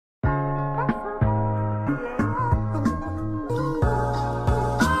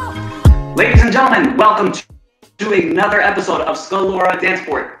gentlemen, welcome to another episode of Scalora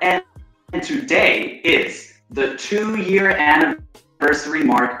Danceport. And today is the 2-year anniversary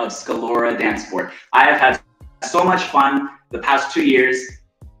mark of Scalora Danceport. I have had so much fun the past 2 years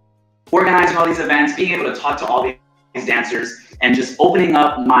organizing all these events, being able to talk to all these dancers, and just opening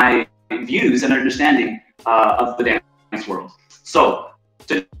up my views and understanding of the dance world. So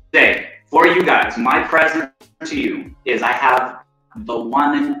today, for you guys, my present to you is I have the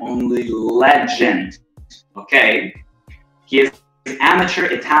one and only legend, okay? He is amateur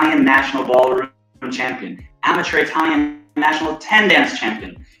Italian national ballroom champion, amateur Italian national 10 dance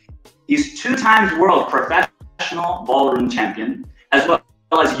champion. He's 2 times world professional ballroom champion, as well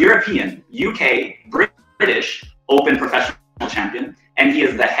as European, UK, British open professional champion, and he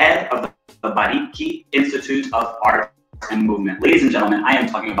is the head of the Baricchi Institute of Art and Movement. Ladies and gentlemen, I am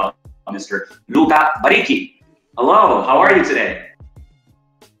talking about Mr. Luca Baricchi. Hello, how are you today?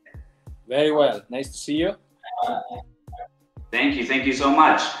 Very well. Nice to see you. Thank you so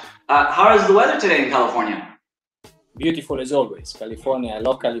much. How is the weather today in California? Beautiful as always. California, I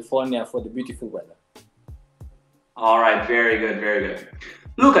love California for the beautiful weather. All right, very good, very good.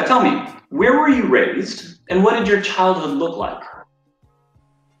 Luca, tell me, where were you raised and what did your childhood look like?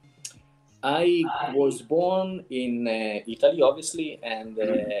 I was born in Italy, obviously, and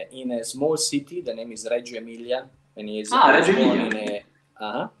in a small city. The name is Reggio Emilia, and Reggio Emilia.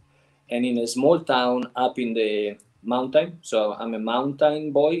 And in a small town up in the mountain. So I'm a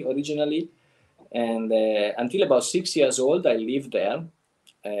mountain boy originally, and until about 6 years old, I lived there,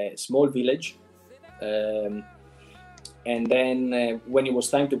 a small village. And then when it was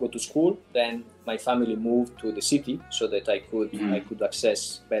time to go to school, then my family moved to the city so that I could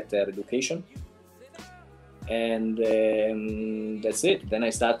access better education. And that's it. Then I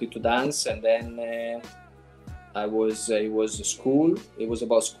started to dance, and then it was school. It was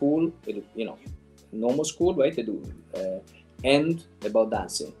about school, normal school, right? And about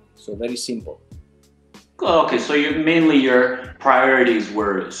dancing. So very simple. Okay, so mainly your priorities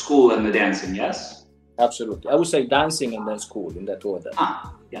were school and the dancing, yes? Absolutely. I would say dancing and then school in that order.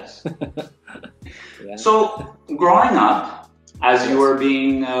 Yes. Yeah. So growing up, as you were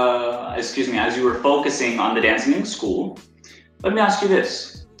being, as you were focusing on the dancing in school, let me ask you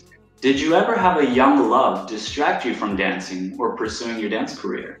this. Did you ever have a young love distract you from dancing or pursuing your dance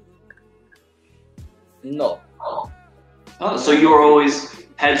career? No. Oh, so you were always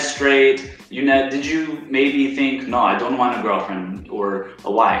head straight. Did you maybe think, no, I don't want a girlfriend or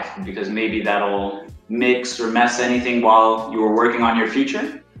a wife because maybe that'll mix or mess anything while you were working on your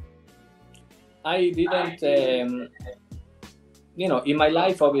future? I didn't, in my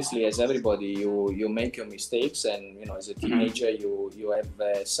life, obviously, as everybody, you make your mistakes, and, as a teenager, you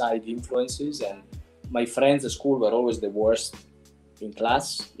have side influences, and my friends at school were always the worst in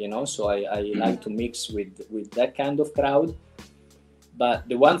class, so I like to mix with that kind of crowd. But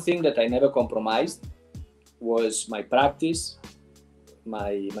the one thing that I never compromised was my practice,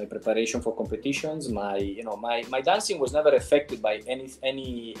 my preparation for competitions, my dancing was never affected by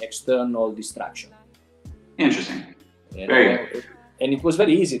any external distraction. Interesting. Very good. And it was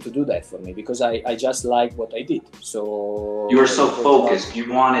very easy to do that for me because I just liked what I did. So you were so focused. You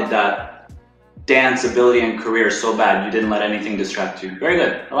wanted that dance ability and career so bad you didn't let anything distract you. Very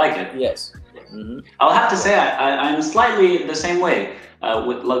good. I like it. Yes. I'll have to say I'm slightly the same way.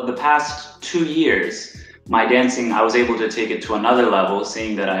 With the past 2 years, my dancing, I was able to take it to another level,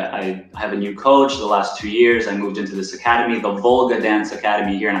 seeing that I have a new coach. The last 2 years, I moved into this academy, the Volga Dance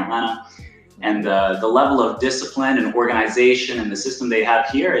Academy here in Atlanta. And the level of discipline and organization and the system they have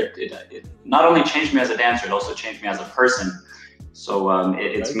here, it not only changed me as a dancer, it also changed me as a person. So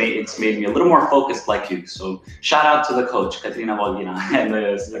it's made me a little more focused like you. So shout out to the coach, Katrina Volgina, and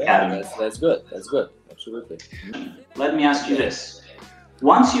the academy. That's good. That's good. Absolutely. Let me ask you this.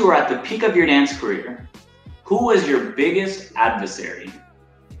 Once you were at the peak of your dance career, who was your biggest adversary?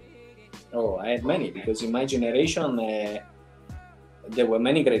 Oh, I had many, because in my generation, there were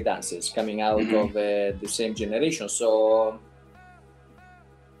many great dancers coming out of the same generation. So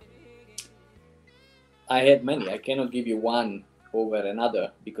I had many. I cannot give you one over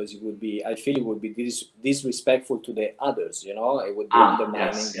another because I feel it would be disrespectful to the others, it would be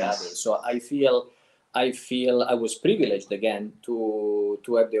undermining the others. So I feel I was privileged again to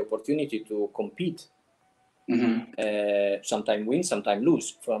have the opportunity to compete. Sometimes win, sometimes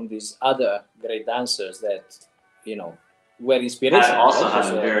lose from these other great dancers that, were inspirational. I also had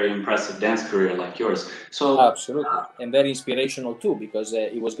a very impressive dance career like yours. So absolutely, and very inspirational too, because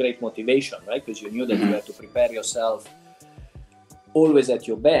it was great motivation, right? Because you knew that you had to prepare yourself always at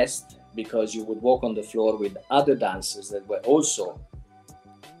your best, because you would walk on the floor with other dancers that were also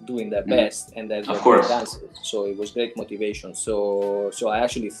doing their best, and that Of were course. great dancers. So it was great motivation. So I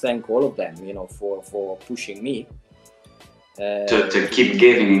actually thank all of them, for pushing me To keep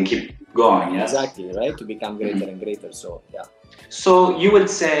giving and keep going, yes? Exactly, right? To become greater and greater. So yeah. So you would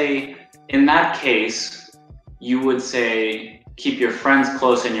say, in that case, you would say keep your friends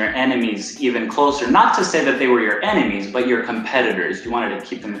close and your enemies even closer. Not to say that they were your enemies, but your competitors. You wanted to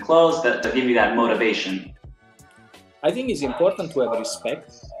keep them close, to give you that motivation. I think it's important to have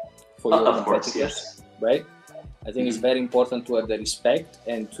respect for your competitors, yes. right? I think it's very important to have the respect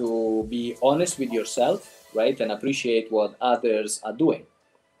and to be honest with yourself, right? And appreciate what others are doing.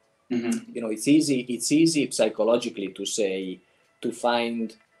 It's easy psychologically to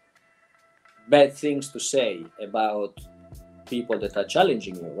find bad things to say about people that are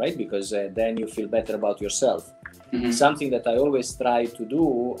challenging you, right? Because then you feel better about yourself. Something that I always try to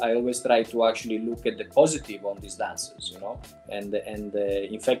do, I always try to actually look at the positive on these dancers, and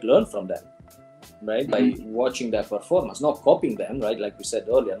in fact learn from them, right? By watching their performance, not copying them, right? Like we said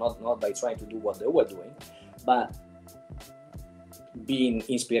earlier, not by trying to do what they were doing, but being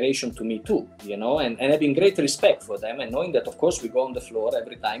inspiration to me too, and having great respect for them, and knowing that of course we go on the floor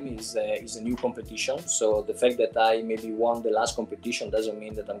every time is a new competition. So the fact that I maybe won the last competition doesn't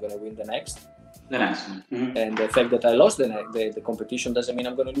mean that I'm going to win the next one. And the fact that I lost the competition doesn't mean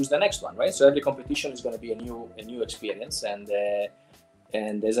I'm going to lose the next one, right? So every competition is going to be a new experience,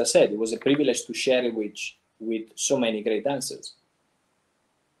 and as I said, it was a privilege to share it with so many great dancers.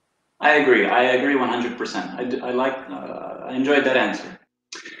 I agree 100%. I enjoyed that answer.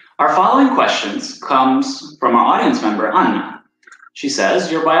 Our following questions comes from our audience member, Anna. She says,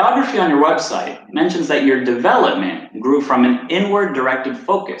 your biography on your website mentions that your development grew from an inward directed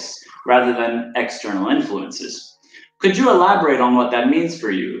focus rather than external influences. Could you elaborate on what that means for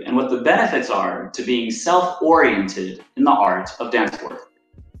you and what the benefits are to being self-oriented in the art of dance work?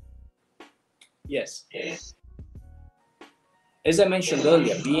 Yes. As I mentioned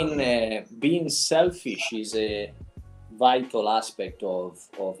earlier, being selfish is a vital aspect of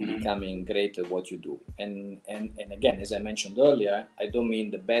becoming great at what you do. And again, as I mentioned earlier, I don't mean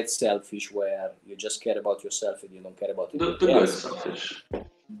the bad selfish where you just care about yourself and you don't care about the else. Good selfish.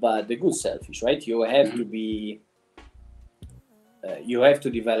 But the good selfish, right? You have to be. You have to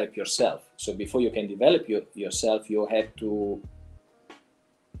develop yourself. So before you can develop yourself, you have to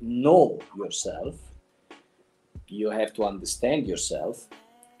know yourself. You have to understand yourself.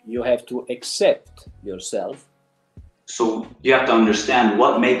 You have to accept yourself. So you have to understand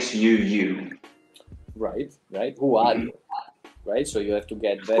what makes you you. Right. Who are you? Right. So you have to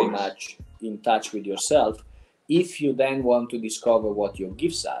get very much in touch with yourself if you then want to discover what your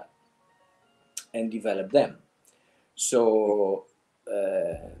gifts are and develop them. So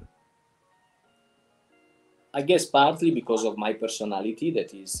I guess partly because of my personality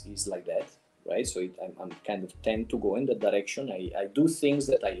that is like that. Right, so I'm kind of tend to go in that direction. I do things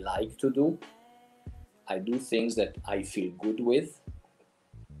that I like to do. I do things that I feel good with.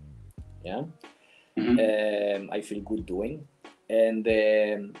 Yeah, I feel good doing.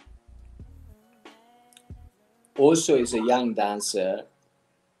 And also, as a young dancer,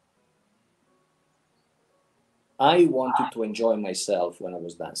 I wanted to enjoy myself when I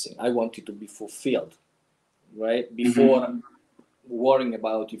was dancing. I wanted to be fulfilled, right? Before worrying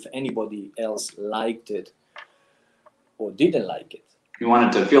about if anybody else liked it or didn't like it. You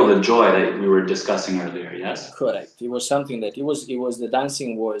wanted to feel the joy that we were discussing earlier, yes? Correct. It was something that it was the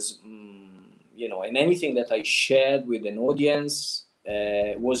dancing was, and anything that I shared with an audience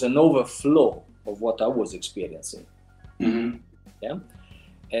was an overflow of what I was experiencing. Yeah.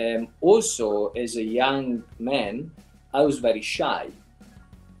 Also, as a young man, I was very shy.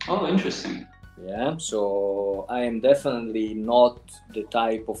 Oh, interesting. Yeah, so I am definitely not the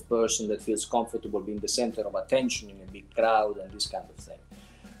type of person that feels comfortable being the center of attention in a big crowd and this kind of thing.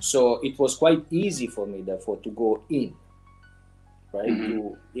 So it was quite easy for me, therefore, to go in, right?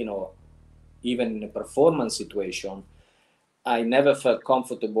 To, even in a performance situation, I never felt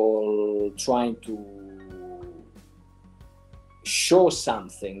comfortable trying to show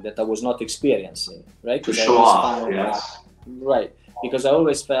something that I was not experiencing, right? To show off, yes. Right. Because I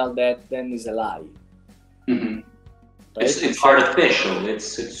always felt that then is a lie. Right? It's artificial.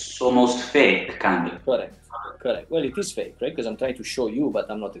 It's almost fake, kind of. Correct. Well, it is fake, right? Because I'm trying to show you, but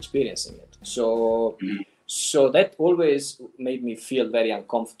I'm not experiencing it. So that always made me feel very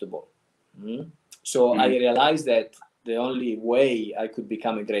uncomfortable. So I realized that the only way I could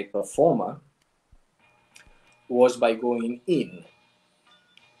become a great performer was by going in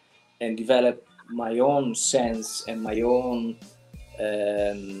and develop my own sense and my own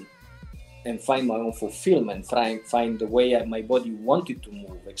and find my own fulfillment, find the way my body wanted to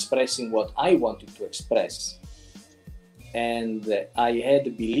move, expressing what I wanted to express. And I had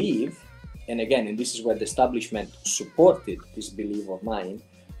a belief, and again, and this is where the establishment supported this belief of mine,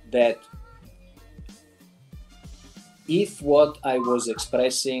 that if what I was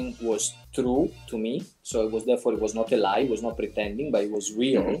expressing was true to me, so it was not a lie, it was not pretending, but it was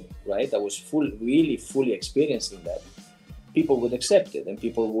real, right? I was really fully experiencing that. People would accept it and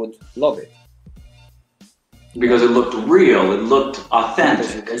people would love it. Because it looked real, it looked authentic.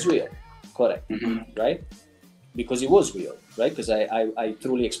 Because it was real, correct, right? Because it was real, right? Because I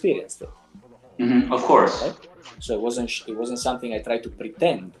truly experienced it. Of course. Right? So it wasn't something I tried to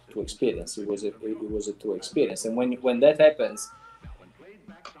pretend to experience. It was a true experience. And when that happens,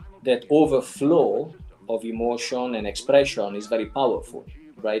 that overflow of emotion and expression is very powerful,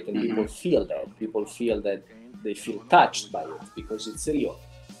 right? And people feel that. People feel that they feel touched by it because it's real.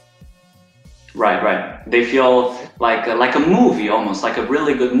 Right. They feel like a movie, almost like a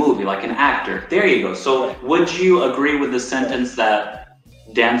really good movie, like an actor. There you go. So would you agree with the sentence that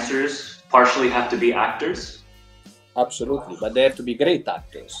dancers partially have to be actors? Absolutely, but they have to be great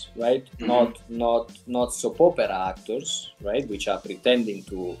actors, right? Not soap opera actors, right? Which are pretending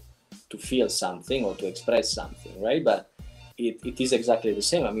to feel something or to express something, right? But it is exactly the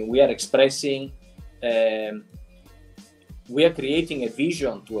same. I mean, we are expressing, we are creating a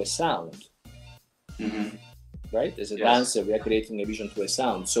vision to a sound. Right? As a dancer, we are creating a vision to a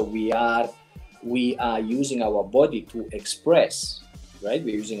sound. So we are using our body to express, right?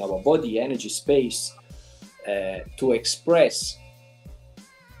 We're using our body, energy, space to express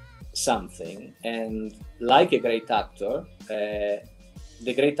something. And like a great actor,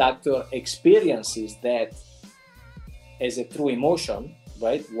 the great actor experiences that as a true emotion,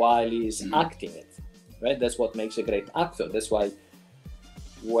 right? While he's acting it, right? That's what makes a great actor. That's why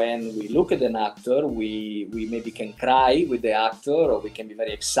when we look at an actor, we maybe can cry with the actor, or we can be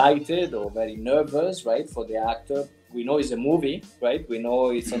very excited or very nervous, right, for the actor. We know it's a movie, right? We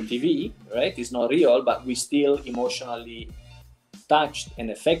know it's on TV, right? It's not real, but we still emotionally touched and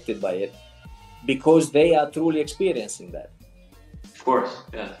affected by it because they are truly experiencing that. Of course,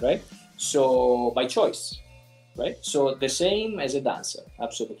 yeah. Right? So by choice, right? So the same as a dancer,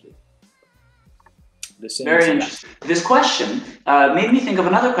 absolutely. Very interesting. This question made me think of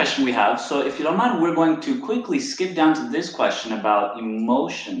another question we have. So if you don't mind, we're going to quickly skip down to this question about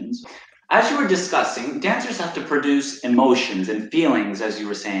emotions. As you were discussing, dancers have to produce emotions and feelings, as you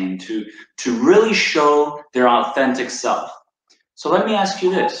were saying, to really show their authentic self. So let me ask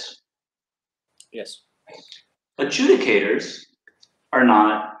you this. Yes. Adjudicators are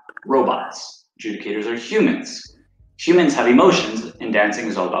not robots. Adjudicators are humans. Humans have emotions, and dancing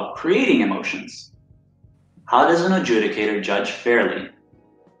is all about creating emotions. How does an adjudicator judge fairly?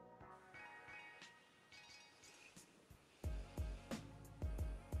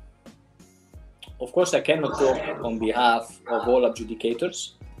 Of course, I cannot talk on behalf of all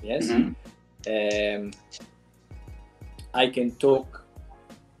adjudicators. Yes. I can talk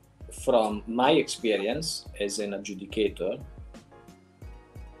from my experience as an adjudicator,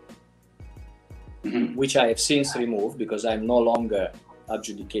 which I have since removed because I'm no longer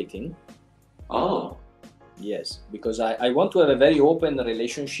adjudicating. Oh. Yes, because I want to have a very open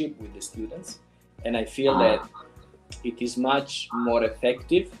relationship with the students, and I feel that it is much more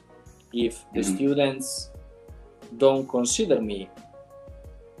effective if the students don't consider me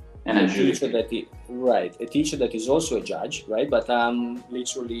a teacher a teacher that is also a judge, right? But I'm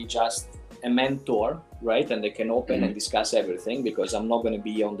literally just a mentor, right? And they can open and discuss everything because I'm not going to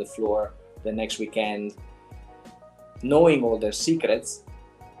be on the floor the next weekend knowing all their secrets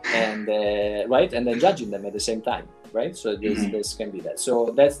and right, and then judging them at the same time, right? So this can be that.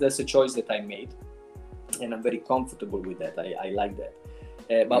 So that's a choice that I made, and I'm very comfortable with that. I like that.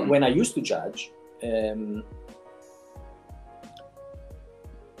 But when I used to judge, there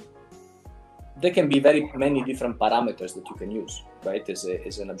can be very many different parameters that you can use, right? As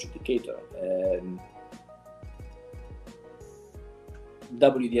an adjudicator.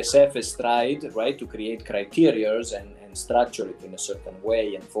 WDSF has tried, right, to create criteria and structure it in a certain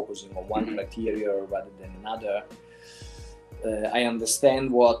way and focusing on one criteria rather than another. I understand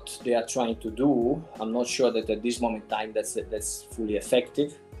what they are trying to do. I'm not sure that at this moment in time that's fully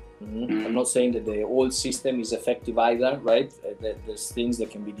effective. I'm not saying that the old system is effective either, right? There's things that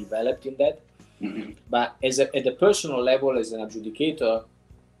can be developed in that. But at the personal level, as an adjudicator,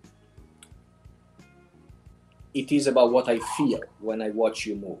 it is about what I feel when I watch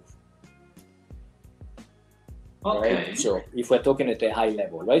you move. Okay. Right? So if we're talking at a high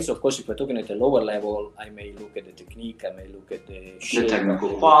level, right? So of course, if we're talking at a lower level, I may look at the technique, I may look at the shape, the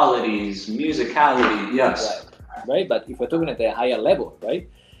technical qualities, musicality, yes. Right. But if we're talking at a higher level, right?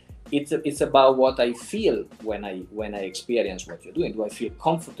 It's about what I feel when I experience what you're doing. Do I feel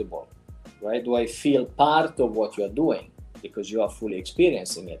comfortable? Right? Do I feel part of what you're doing because you are fully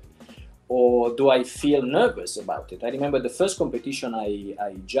experiencing it? Or do I feel nervous about it? I remember the first competition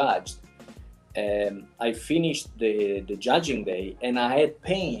I judged, I finished the judging day and I had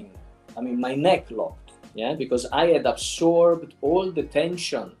pain. I mean, my neck locked, yeah, because I had absorbed all the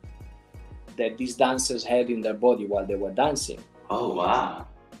tension that these dancers had in their body while they were dancing. Oh, wow.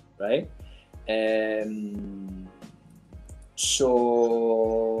 Right?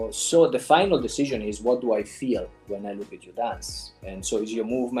 So the final decision is, what do I feel when I look at you dance? And so is your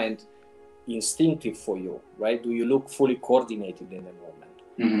movement instinctive for you, right? Do you look fully coordinated in the movement?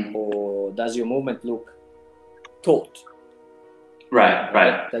 Mm-hmm. Or does your movement look taught?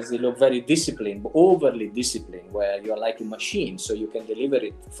 Right. Does it look very disciplined, overly disciplined, where you're like a machine, so you can deliver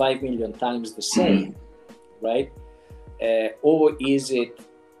it 5 million times the same, right? Or is it,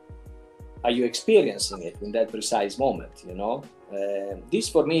 are you experiencing it in that precise moment, you know? This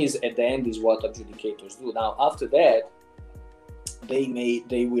for me is, at the end, is what adjudicators do. Now, after that,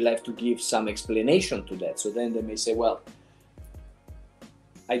 they will have to give some explanation to that. So then they may say, well,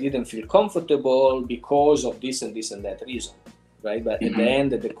 I didn't feel comfortable because of this and this and that reason, right? But at the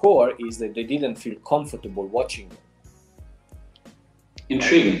end, at the core, is that they didn't feel comfortable watching you.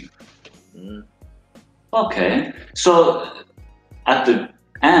 Intriguing. Okay. So at the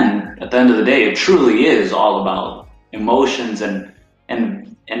end of the day, it truly is all about emotions and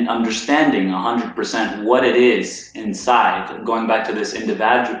understanding 100% what it is inside. Going back to this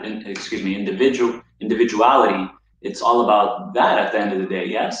individuality, it's all about that at the end of the day,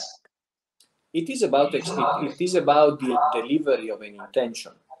 yes? It is about the delivery of an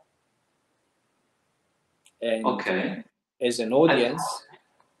intention. And okay. As an audience,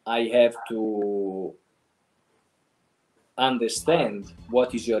 I have to understand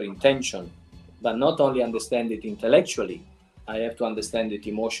what is your intention, but not only understand it intellectually, I have to understand it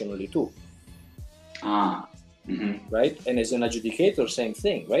emotionally too. Right? And as an adjudicator, same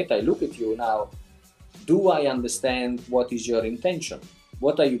thing, right? I look at you now, do I understand what is your intention?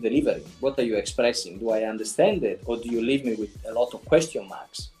 What are you delivering? What are you expressing? Do I understand it? Or do you leave me with a lot of question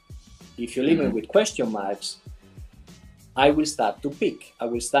marks? If you leave me with question marks, I will start to pick. I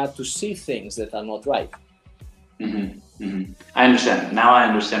will start to see things that are not right. I understand. Now I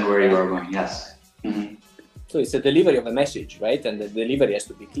understand where you are going. Yes. So it's the delivery of a message, right? And the delivery has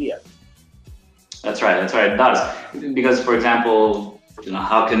to be clear. That's right. It does. Because, for example,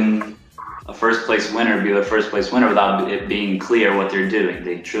 how can a first place winner be the first place winner without it being clear what they're doing?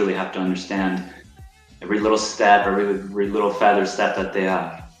 They truly have to understand every little step, every little feather step that they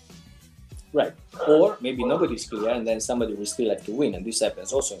have. Right. Or maybe nobody's clear and then somebody will still have to win. And this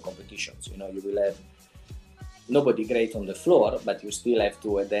happens also in competitions. You will have nobody great on the floor, but you still have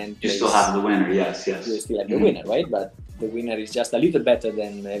to then you still have the winner. Yes. You still have the winner, right? But the winner is just a little better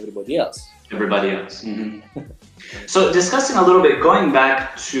than everybody else. So discussing a little bit, going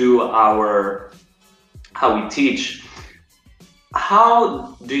back to how we teach,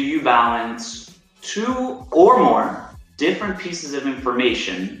 how do you balance 2 or more different pieces of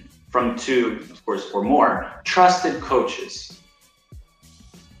information from 2, of course, or more trusted coaches?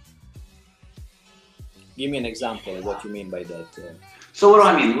 Give me an example of what you mean by that. So what do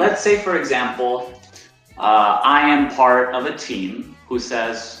I mean? Let's say, for example, I am part of a team who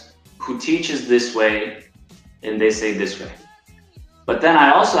teaches this way, and they say this way. But then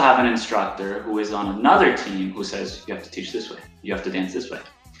I also have an instructor who is on another team who says, you have to teach this way, you have to dance this way.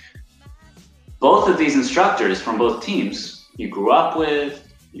 Both of these instructors from both teams, you grew up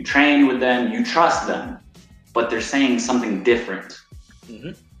with, you train with them, you trust them, but they're saying something different.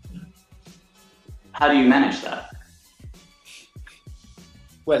 How do you manage that?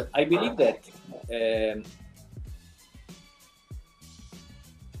 Well, I believe that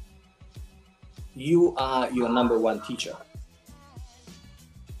you are your number one teacher.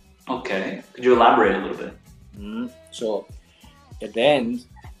 Okay, could you elaborate a little bit? So at the end,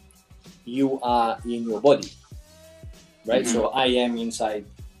 you are in your body, right? So I am inside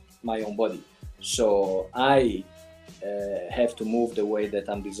my own body. So I have to move the way that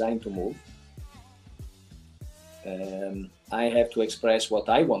I'm designed to move. I have to express what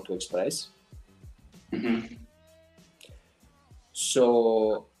I want to express.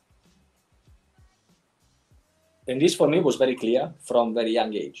 So, and this for me was very clear from very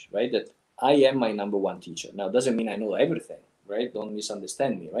young age, right? That I am my number one teacher. Now, it doesn't mean I know everything, right? Don't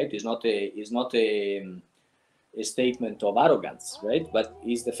misunderstand me, right? It's not a a statement of arrogance, right? But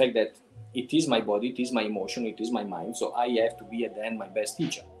it's the fact that it is my body, it is my emotion, it is my mind. So I have to be at the end my best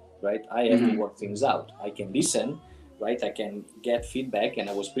teacher, right? I have to work things out. I can listen, right? I can get feedback, and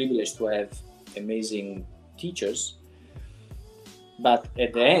I was privileged to have amazing teachers. But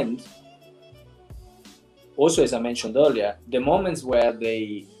at the end, also, as I mentioned earlier, the moments where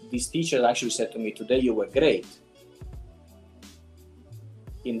this teacher actually said to me, "Today you were great."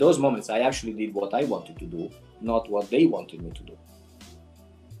 In those moments, I actually did what I wanted to do, not what they wanted me to do.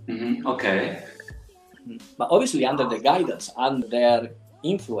 Okay. But obviously under the guidance, under their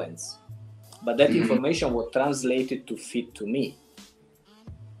influence. But that information was translated to fit to me.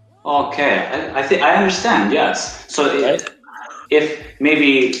 Okay, I think I understand. Yes. So Right? if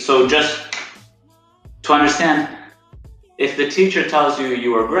maybe, so just to understand, if the teacher tells you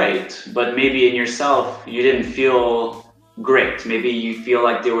you were great, but maybe in yourself you didn't feel great, maybe you feel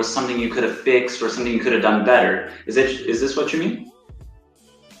like there was something you could have fixed or something you could have done better. Is this what you mean?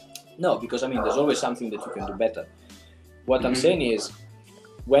 No, because I mean, there's always something that you can do better. What I'm saying is,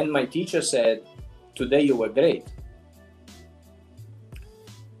 when my teacher said, "Today you were great,"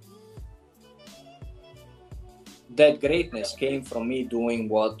 that greatness came from me doing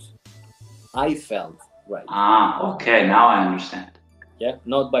what I felt right. Okay, now I understand. Yeah,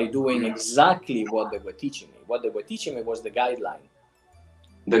 not by doing exactly what they were teaching me. What they were teaching me was the guideline.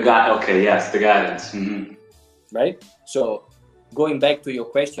 Okay, yes, the guidance. Right? So going back to your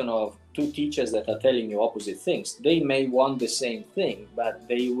question of two teachers that are telling you opposite things, they may want the same thing, but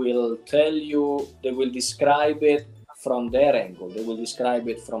they will tell you, they will describe it from their angle, they will describe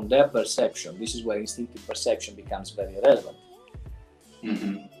it from their perception. This is where instinctive perception becomes very relevant.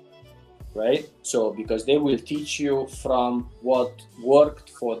 Right? So because they will teach you from what worked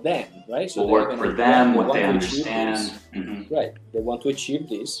for them, right? So what worked for them, what they understand. Right. They want to achieve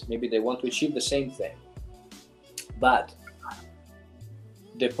this. Maybe they want to achieve the same thing. But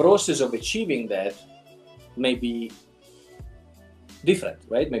the process of achieving that may be different,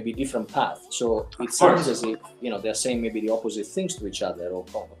 right? Maybe different path. So it sounds as if, they're saying maybe the opposite things to each other or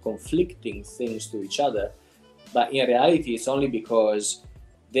conflicting things to each other. But in reality, it's only because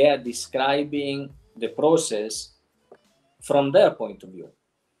they are describing the process from their point of view,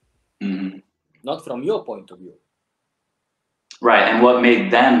 not from your point of view. Right, and what made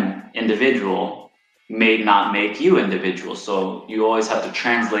them individual may not make you individual. So you always have to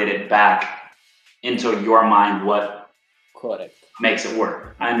translate it back into your mind what makes it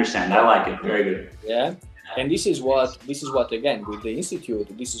work. I understand. I like it. Very good. Yeah, and this is what again with the institute,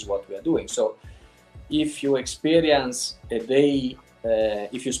 this is what we are doing. So if you experience a day,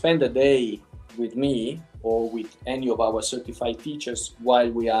 if you spend a day with me or with any of our certified teachers while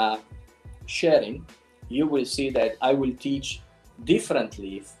we are sharing, you will see that I will teach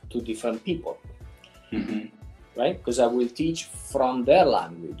differently to different people, right? Because I will teach from their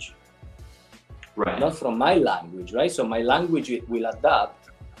language, right? Not from my language, right? So my language will adapt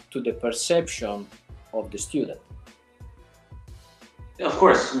to the perception of the student. Of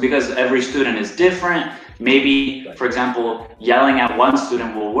course, because every student is different. Maybe, for example, yelling at one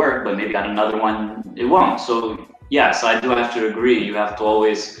student will work, but maybe at another one it won't. So yes, I do have to agree. You have to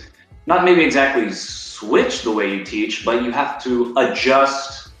always, not maybe exactly switch the way you teach, but you have to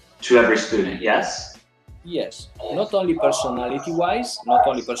adjust to every student. Yes? Yes. Not only personality-wise,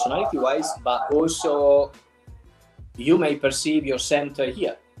 but also you may perceive your center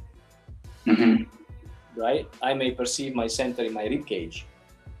here. Right? I may perceive my center in my ribcage.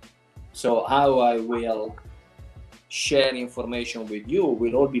 So how I will share information with you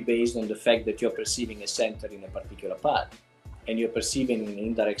will all be based on the fact that you're perceiving a center in a particular part and you're perceiving an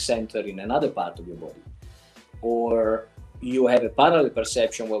indirect center in another part of your body. Or you have a parallel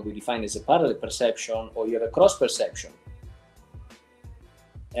perception, what we define as a parallel perception, or you have a cross perception.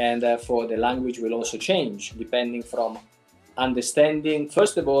 And therefore the language will also change depending from understanding.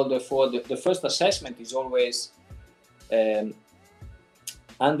 First of all, the first assessment is always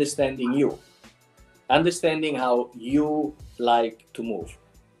understanding you, understanding how you like to move.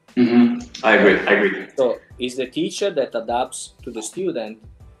 I agree. So it's the teacher that adapts to the student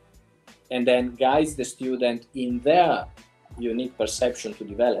and then guides the student in their unique perception to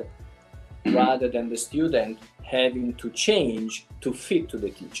develop, rather than the student having to change to fit to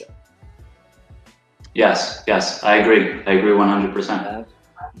the teacher. Yes, I agree 100%.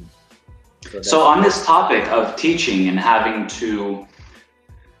 So on this topic of teaching and having to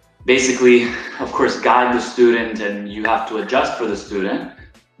basically, of course, guide the student and you have to adjust for the student,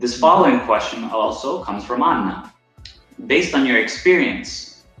 this following question also comes from Anna. Based on your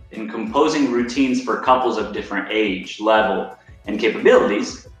experience in composing routines for couples of different age, level, and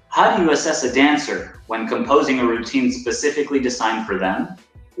capabilities, How do you assess a dancer when composing a routine specifically designed for them?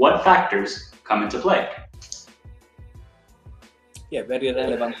 What factors come into play? Yeah, very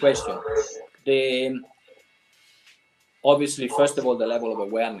relevant question. Obviously, first of all, the level of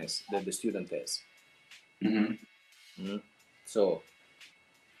awareness that the student has. So,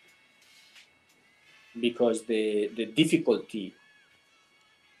 because the difficulty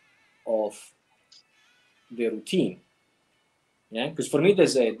of the routine, yeah, because for me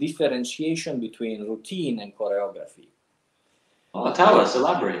there's a differentiation between routine and choreography. Oh, tell us,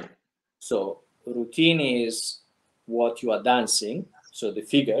 elaborate. So routine is what you are dancing, so the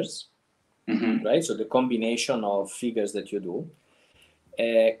figures, right? So the combination of figures that you do.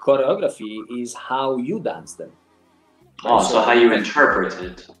 Choreography is how you dance them. Right? Oh, so how you interpret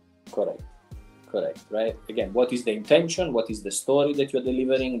it. Correct, right? Again, what is the intention? What is the story that you're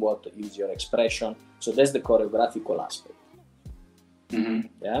delivering? What is your expression? So that's the choreographical aspect.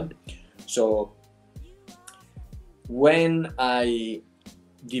 Yeah. So when I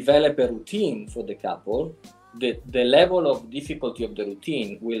develop a routine for the couple, the level of difficulty of the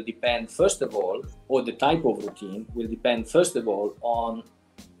routine will depend, first of all, or the type of routine will depend, first of all, on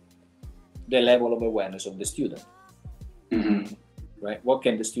the level of awareness of the student. Right? What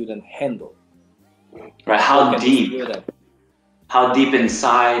can the student handle? Right. How deep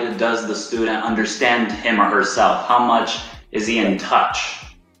inside does the student understand him or herself? How much is he in touch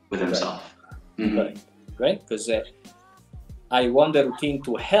with himself? Right? Because I want the routine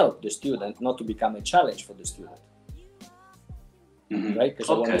to help the student, not to become a challenge for the student. Right? Because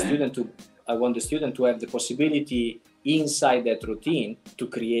I want the student to have the possibility inside that routine to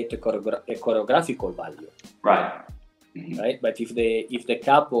create a choreographical value. Right. Right. But if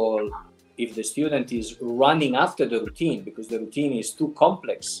the student is running after the routine because the routine is too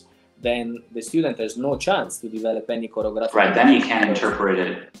complex, then the student has no chance to develop any choreography. Right, then he can't interpret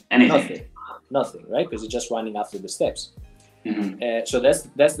it. Nothing, right? Because he's just running after the steps. So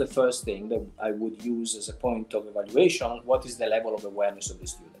that's the first thing that I would use as a point of evaluation. What is the level of awareness of the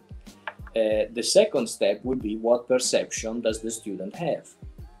student? The second step would be what perception does the student have?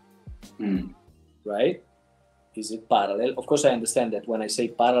 Right? Is it parallel? Of course, I understand that when I say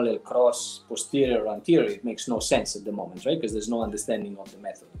parallel, cross, posterior, anterior, it makes no sense at the moment, right? Because there's no understanding of the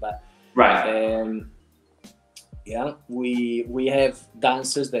method. But we have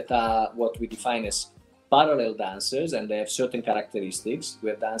dancers that are what we define as parallel dancers, and they have certain characteristics. We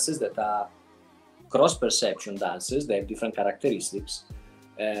have dancers that are cross perception dancers. They have different characteristics.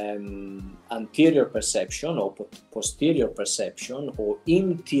 Anterior perception or posterior perception or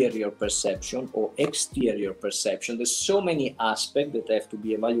interior perception or exterior perception. There's so many aspects that have to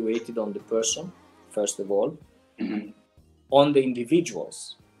be evaluated on the person, first of all, on the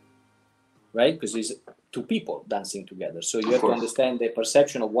individuals, right? Because it's two people dancing together. So you have to understand the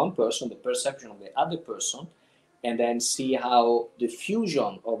perception of one person, the perception of the other person, and then see how the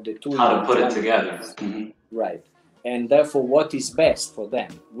fusion of the two. How to put it together. Right. And therefore, what is best for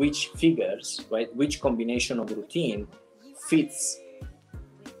them? Which figures, right? Which combination of routine fits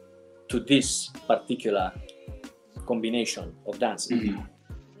to this particular combination of dancing?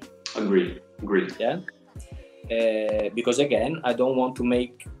 Agreed. Yeah. Because again, I don't want to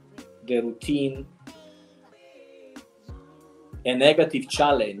make the routine a negative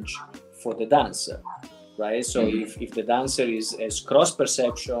challenge for the dancer. Right? So if the dancer has cross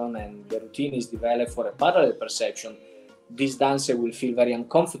perception and the routine is developed for a parallel perception, this dancer will feel very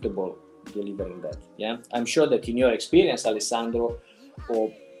uncomfortable delivering that. Yeah, I'm sure that in your experience, Alessandro,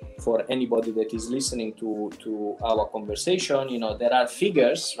 or for anybody that is listening to our conversation, there are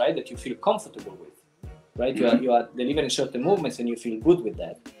figures, right, that you feel comfortable with, right? You are delivering certain movements and you feel good with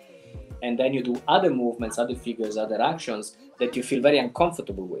that, and then you do other movements, other figures, other actions that you feel very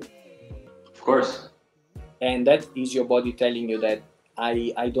uncomfortable with. Of course. And that is your body telling you that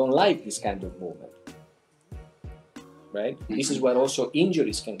I don't like this kind of movement, right? This is where also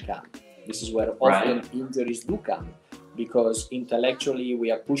injuries can come. This is where often injuries do come, because intellectually we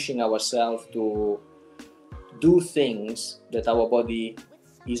are pushing ourselves to do things that our body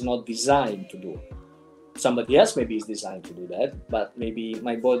is not designed to do. Somebody else maybe is designed to do that, but maybe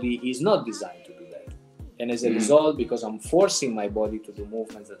my body is not designed to do that. And as a result, because I'm forcing my body to do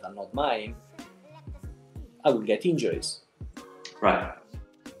movements that are not mine, I will get injuries. Right.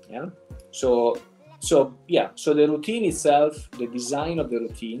 Yeah. So the routine itself, the design of the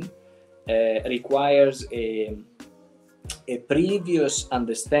routine requires a previous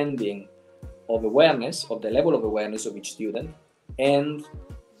understanding of awareness, of the level of awareness of each student, and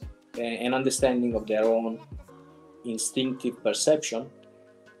an understanding of their own instinctive perception,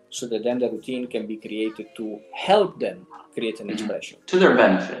 so that then the routine can be created to help them create an expression. To their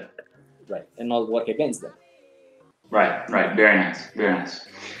benefit. Right, and not work against them. Right, right. Very nice, very nice.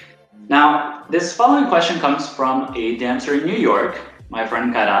 Now, this following question comes from a dancer in New York, my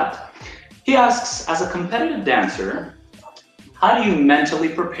friend Karat. He asks, as a competitive dancer, how do you mentally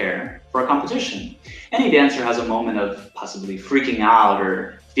prepare for a competition? Any dancer has a moment of possibly freaking out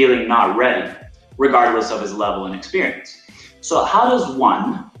or feeling not ready, regardless of his level and experience. So how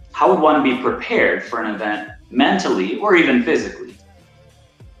would one be prepared for an event mentally or even physically?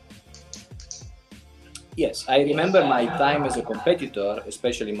 Yes, I remember my time as a competitor,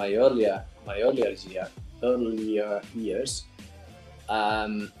 especially my earlier years.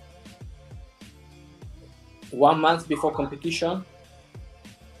 1 month before competition,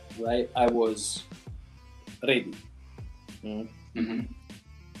 right, I was ready. And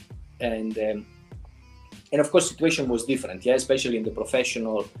of course, situation was different. Yeah, especially in the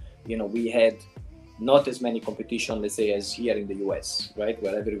professional, we had not as many competition, let's say, as here in the US, right?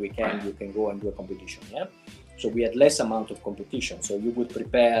 Where every weekend you can go and do a competition. Yeah. So we had less amount of competition. So you would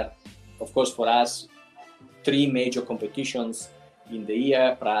prepare, of course, for us, 3 major competitions in the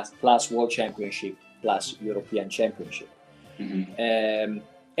year, plus World Championship, plus European Championship.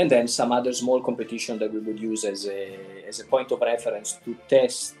 And then some other small competition that we would use as a point of reference to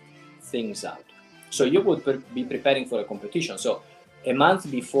test things out. So you would be preparing for a competition. So a month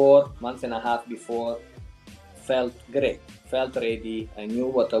and a half before, felt great, felt ready. I knew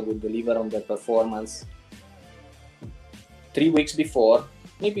what I would deliver on the performance. 3 weeks before,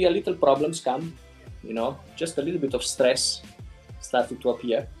 maybe a little problems come, just a little bit of stress started to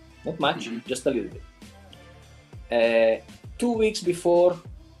appear. Not much, just a little bit. 2 weeks before,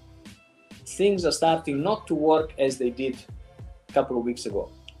 things are starting not to work as they did a couple of weeks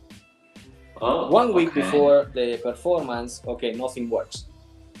ago. 1 week before the performance, nothing works.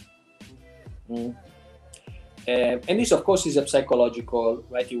 And this, of course, is a psychological,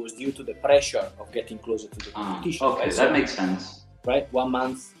 right? It was due to the pressure of getting closer to the competition. Right? That makes sense. Right, 1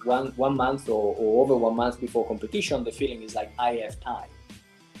 month or over 1 month before competition, the feeling is like I have time,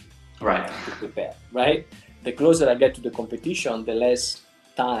 right, to prepare. Right, the closer I get to the competition, the less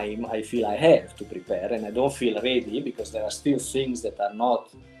time I feel I have to prepare, and I don't feel ready because there are still things that are not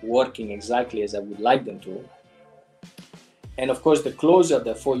working exactly as I would like them to. And of course, the closer,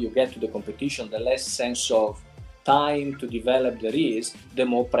 therefore, you get to the competition, the less sense of time to develop there is, the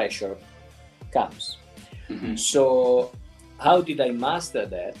more pressure comes. So how did I master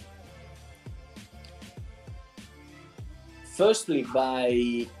that? Firstly,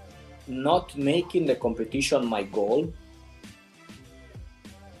 by not making the competition my goal,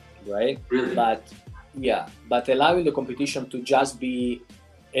 right? Really? But allowing the competition to just be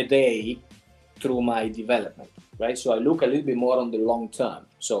a day through my development, right? So I look a little bit more on the long term.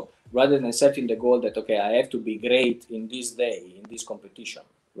 So rather than setting the goal that, I have to be great in this day, in this competition,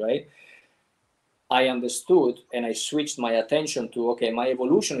 right? I understood and I switched my attention to, my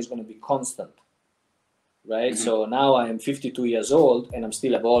evolution is going to be constant, right? So now I am 52 years old and I'm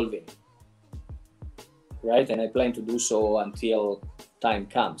still evolving, right? And I plan to do so until time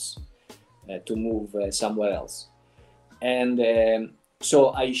comes to move somewhere else. And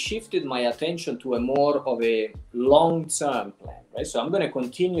so I shifted my attention to a more of a long-term plan, right? So I'm going to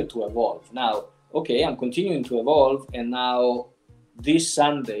continue to evolve. Now, I'm continuing to evolve, and now this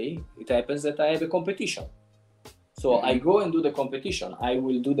Sunday, it happens that I have a competition. So I go and do the competition. I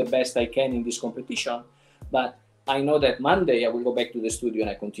will do the best I can in this competition, but I know that Monday I will go back to the studio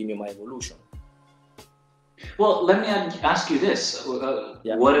and I continue my evolution. Well, let me ask you this.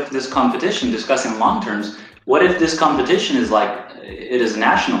 What if this competition, discussing long terms, what if this competition is like it is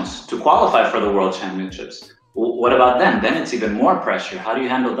nationals to qualify for the World Championships? What about them? Then it's even more pressure. How do you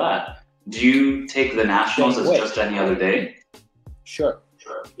handle that? Do you take the nationals as just any other day? Sure.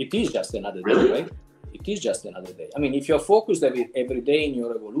 It is just another day, right? It is just another day. I mean, if you're focused every day in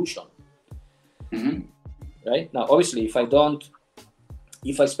your evolution, right? Now, obviously, if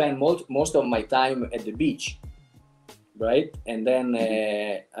I spend most of my time at the beach, right? And then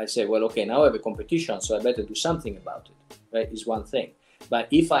I say, now I have a competition, so I better do something about it, right? Is one thing. But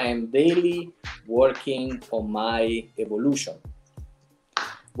if I am daily working on my evolution,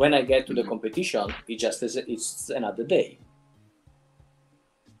 when I get to the competition, it's another day,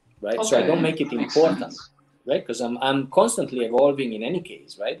 right? So I don't make it important, right? Because I'm constantly evolving in any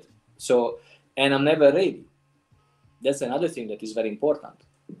case, right? So, and I'm never ready. That's another thing that is very important.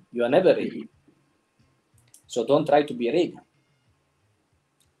 You are never ready. So don't try to be ready.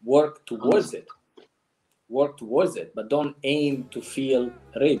 Work towards it. But don't aim to feel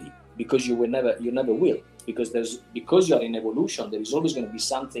ready, because you never will. because you're in evolution, there is always going to be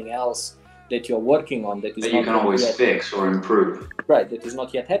something else that you're working on that is that you can always fix or improve. Right, that is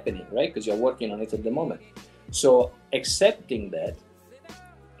not yet happening, right? Because you're working on it at the moment. So accepting that,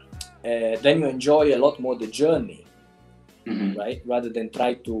 then you enjoy a lot more the journey, right? Rather than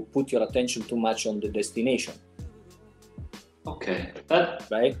try to put your attention too much on the destination. Okay,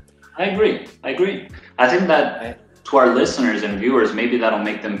 right? I agree. I think that to our listeners and viewers, maybe that'll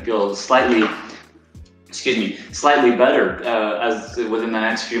make them feel slightly better as within the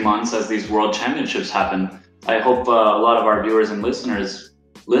next few months as these world championships happen. I hope a lot of our viewers and listeners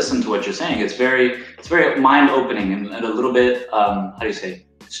listen to what you're saying. It's very mind-opening and a little bit, how do you say,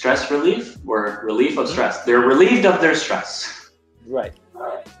 stress relief or relief of stress. They're relieved of their stress. Right.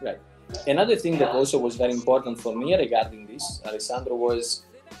 Another thing that also was very important for me regarding this, Alessandro, was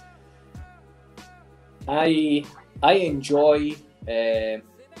I enjoy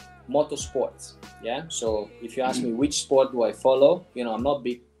motorsports. Yeah. So if you ask me which sport do I follow, I'm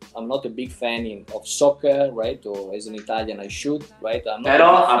not a big fan of soccer, right? Or as an Italian, I should, right?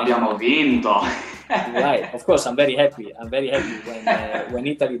 Però abbiamo vinto. Right. Of course, I'm very happy when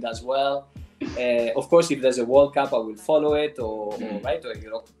Italy does well. Of course, if there's a World Cup, I will follow it, or a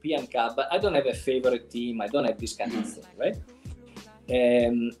European Cup. But I don't have a favorite team. I don't have this kind of thing, right?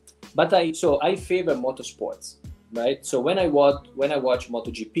 But I favor motorsports, right? So when I watch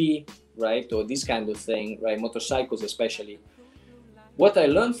MotoGP, right, or this kind of thing, right, motorcycles especially, what I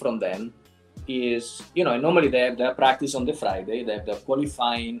learned from them is, normally they have their practice on the Friday, they have their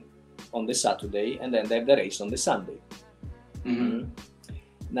qualifying on the Saturday, and then they have the race on the Sunday.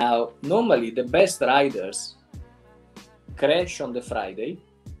 Now, normally the best riders crash on the Friday,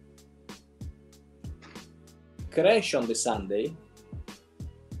 crash on the Sunday,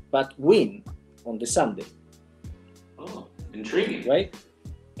 but win on the Sunday. Oh, intriguing. Right?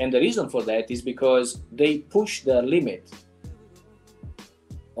 And the reason for that is because they push their limit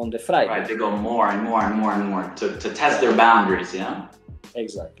on the Friday. Right, they go more and more to test their boundaries, yeah?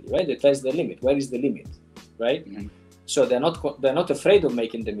 Exactly, right? They test the limit. Where is the limit, right? So they're not afraid of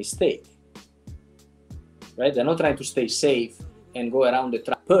making the mistake, right? They're not trying to stay safe and go around the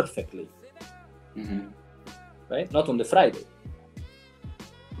track perfectly, right? Not on the Friday.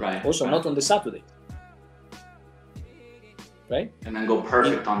 Right. Also, not on the Saturday. Right? And then go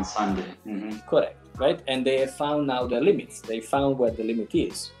perfect on Sunday. Correct. Right? And they have found now their limits. They found where the limit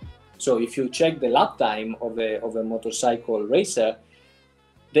is. So if you check the lap time of a motorcycle racer,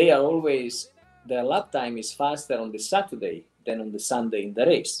 their lap time is faster on the Saturday than on the Sunday in the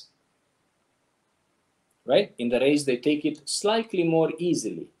race. Right? In the race, they take it slightly more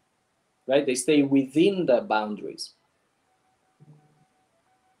easily. Right? They stay within the boundaries.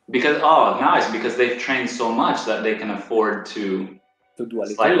 Because they've trained so much that they can afford to do a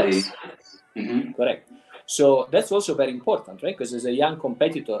little less. Correct. So that's also very important, right? Because as a young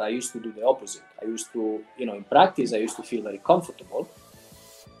competitor, I used to do the opposite. I used to, in practice, I used to feel very comfortable.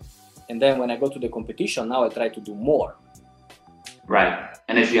 And then when I go to the competition, now I try to do more. Right.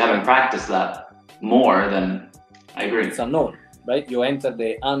 And if you haven't practiced that more, then I agree. It's unknown, right? You enter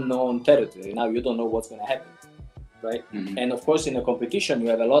the unknown territory. Now you don't know what's going to happen. Right? And of course, in a competition, you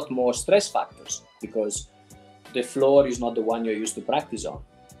have a lot more stress factors because the floor is not the one you're used to practice on.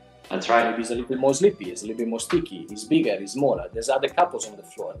 That's right. Maybe it's a little bit more slippy, it's a little bit more sticky, it's bigger, it's smaller. There's other couples on the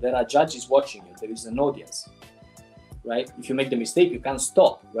floor. There are judges watching you. There is an audience, right? If you make the mistake, you can't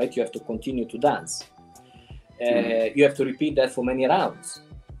stop, right? You have to continue to dance. You have to repeat that for many rounds.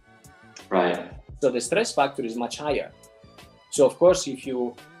 Right. So the stress factor is much higher. So of course, if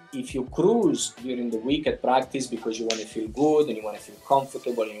you cruise during the week at practice because you want to feel good and you want to feel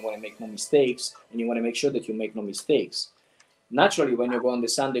comfortable and you want to make no mistakes and you want to make sure that you make no mistakes, naturally when you go on the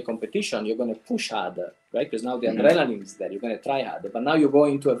Sunday competition, you're going to push harder, right? Because now the adrenaline is there, you're going to try harder. But now you go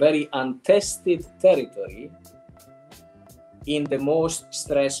into a very untested territory in the most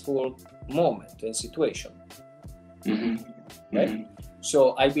stressful moment and situation, right?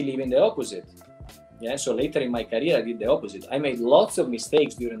 So I believe in the opposite. Yeah, so later in my career, I did the opposite. I made lots of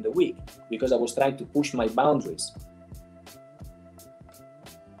mistakes during the week because I was trying to push my boundaries.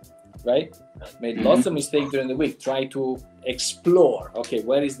 Right? Made lots of mistakes during the week, try to explore, okay,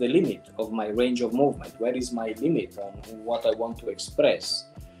 where is the limit of my range of movement? Where is my limit on what I want to express?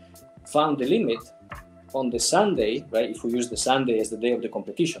 Found the limit on the Sunday, right? If we use the Sunday as the day of the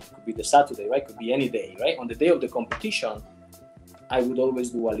competition, it could be the Saturday, right? It could be any day, right? On the day of the competition, I would always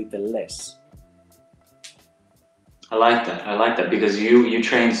do a little less. I like that because you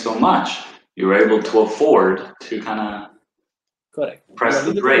train so much, you were able to afford to kind of correct press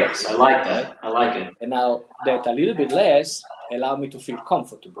the brakes. I like that. I like it. And now that a little bit less allow me to feel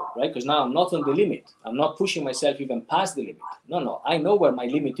comfortable, right? Because now I'm not on the limit. I'm not pushing myself even past the limit. No, I know where my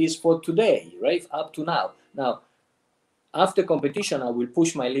limit is for today, right? Up to now. Now, after competition, I will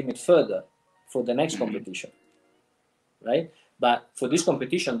push my limit further for the next competition, right? But for this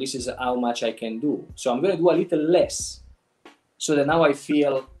competition, this is how much I can do. So I'm going to do a little less so that now I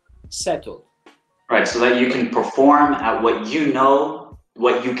feel settled. Right, so that you can perform at what you know,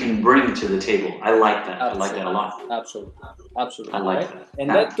 what you can bring to the table. I like that. Absolutely. I like that a lot. Absolutely. I like right? that. And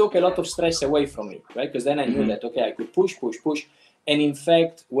that took a lot of stress away from me, right? Because then I knew that, okay, I could push. And in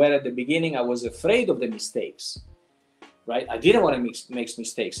fact, where at the beginning I was afraid of the mistakes, right? I didn't want to make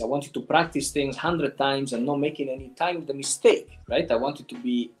mistakes. I wanted to practice things 100 times and not making any time the mistake, right? I wanted to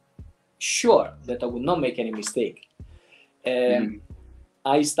be sure that I would not make any mistake.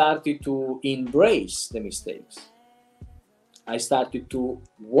 I started to embrace the mistakes. I started to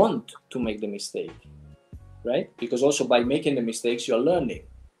want to make the mistake, right? Because also by making the mistakes, you're learning.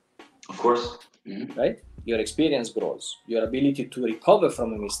 Of course. Right? Your experience grows. Your ability to recover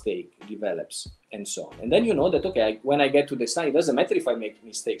from a mistake develops, and so on. And then you know that, okay, when I get to the side, it doesn't matter if I make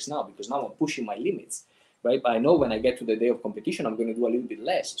mistakes now, because now I'm pushing my limits, right? But I know when I get to the day of competition, I'm going to do a little bit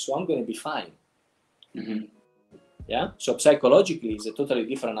less, so I'm going to be fine. Yeah. So psychologically, it's a totally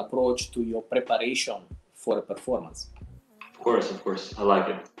different approach to your preparation for a performance. Of course. I like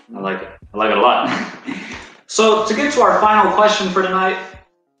it. I like it a lot. So to get to our final question for tonight,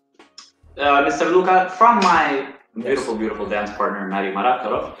 Mr. Luca, from my beautiful dance partner, Maddie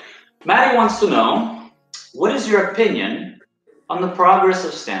Marakarov. Maddie wants to know, what is your opinion on the progress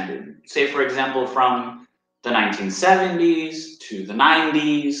of standard? Say, for example, from the 1970s to the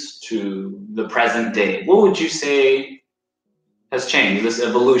 90s to the present day. What would you say has changed, this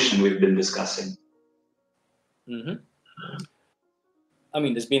evolution we've been discussing? I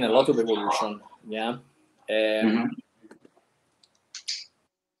mean, there's been a lot of evolution, yeah.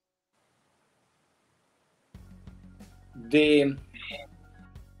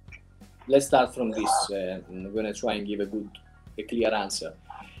 Let's start from this. I'm going to try and give a clear answer.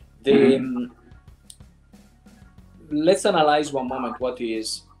 Let's analyze one moment what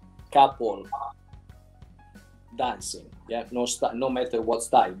is couple dancing. Yeah, no matter what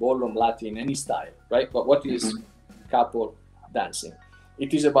style, ballroom, Latin, any style, right? But what is couple dancing?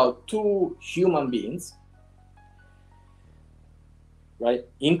 It is about two human beings, right,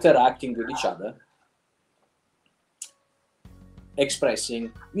 interacting with each other,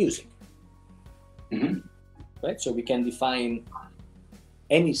 expressing music. Right? So we can define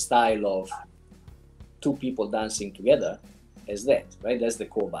any style of two people dancing together as that, right? That's the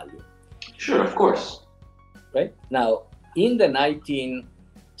core value. Sure, of course. Right? Now, in the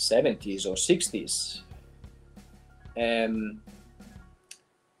 1970s or 60s,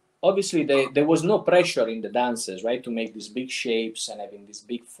 obviously there was no pressure in the dancers, right, to make these big shapes and having these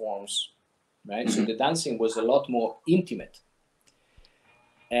big forms, right? So the dancing was a lot more intimate.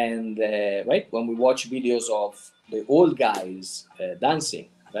 And right, when we watch videos of the old guys dancing,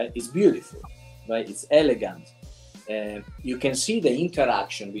 right, it's beautiful, right? It's elegant. You can see the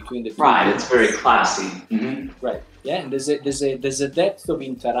interaction between the two. Right, it's very classy. Right, yeah, and there's a depth of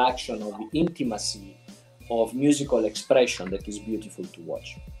interaction, of the intimacy of musical expression that is beautiful to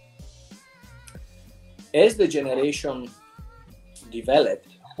watch. As the generation developed,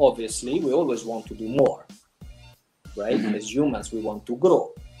 obviously, we always want to do more, right? As humans, we want to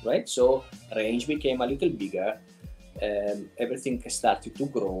grow, right? So range became a little bigger. Everything started to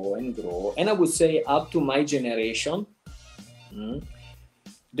grow and grow. And I would say up to my generation,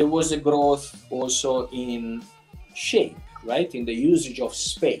 there was a growth also in shape, right? In the usage of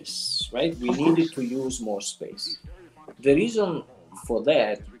space, right? We needed to use more space. The reason for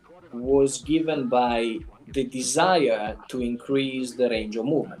that was given by the desire to increase the range of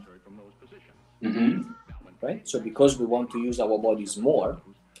movement. Right? So because we want to use our bodies more,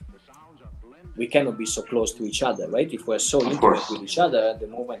 we cannot be so close to each other, right? If we're so intimate with each other, the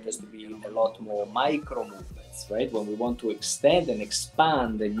movement has to be a lot more micro movements, right? When we want to extend and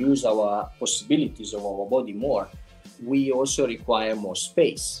expand and use our possibilities of our body more, we also require more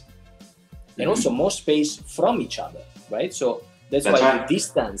space. And also more space from each other, right? So that's why the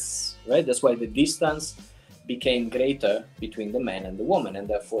distance, right? That's why the distance became greater between the man and the woman, and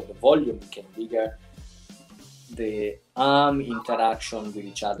therefore the volume became bigger. The arm interaction with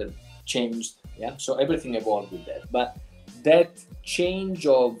each other changed, yeah? So everything evolved with that. But that change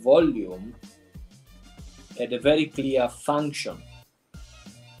of volume had a very clear function,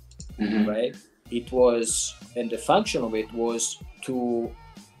 right? It was, and the function of it was to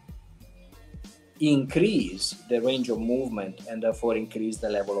increase the range of movement and therefore increase the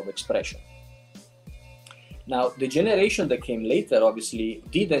level of expression. Now, the generation that came later obviously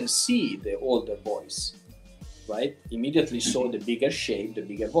didn't see the older boys, right? Immediately saw the bigger shape, the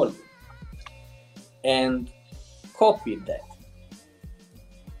bigger volume, and copied that.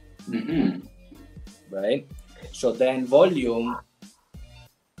 Right? So then volume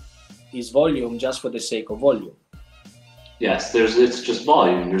is volume just for the sake of volume. Yes, it's just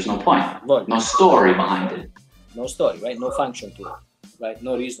volume. There's no point. Volume. No story behind it. No story, right? No function to it, right?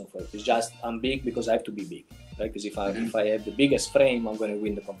 No reason for it. It's just I'm big because I have to be big, right? Because if I have the biggest frame, I'm going to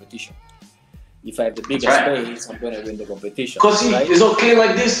win the competition. If I have the biggest space, I'm going to win the competition. Because right? Is okay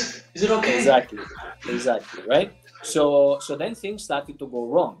like this? Is it okay? Exactly, right? So then things started to go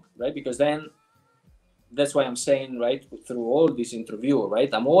wrong, right? Because then that's why I'm saying, right, through all this interview,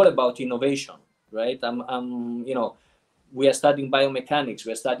 right, I'm all about innovation, right? I'm we are studying biomechanics,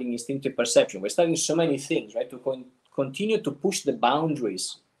 we are studying instinctive perception, we're studying so many things, right, to continue to push the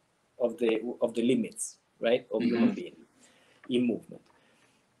boundaries of the limits, right, of human being in movement.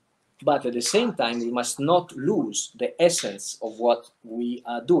 But at the same time, we must not lose the essence of what we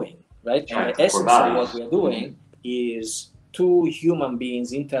are doing, right? And the essence of what we are doing is two human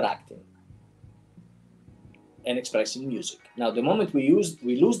beings interacting and expressing music. Now, the moment we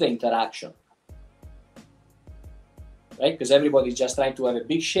lose the interaction, right? Because everybody's just trying to have a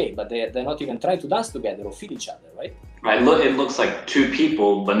big shape, but they're not even trying to dance together or feel each other, right? Right. Look, it looks like two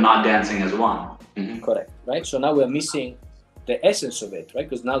people, but not dancing as one. Correct. Right. So now we're missing the essence of it, right?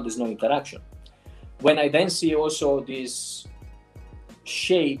 Because now there's no interaction. When I then see also these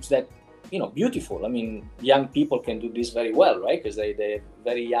shapes that, beautiful. I mean, young people can do this very well, right? Because they're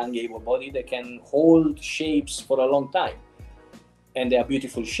very young, able-bodied. They can hold shapes for a long time, and they are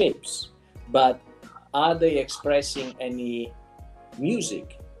beautiful shapes. But are they expressing any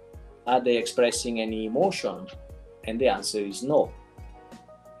music? Are they expressing any emotion? And the answer is no.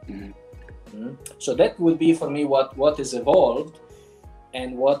 So that would be for me what has evolved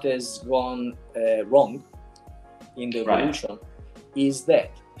and what has gone wrong in the evolution is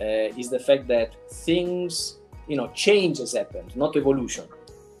the fact that things, change has happened, not evolution.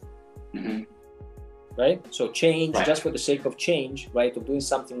 Right? So change just for the sake of change, right? Of doing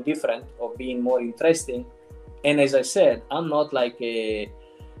something different, of being more interesting. And as I said, I'm not like a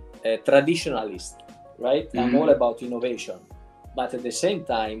traditionalist, right? I'm all about innovation. But at the same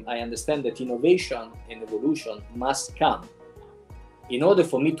time, I understand that innovation and evolution must come. In order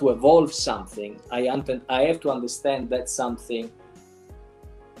for me to evolve something, I have to understand that something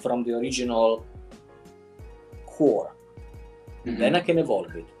from the original core. Then I can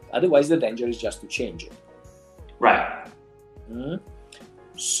evolve it. Otherwise, the danger is just to change it. Right.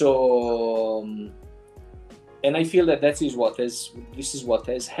 So, and I feel that this is what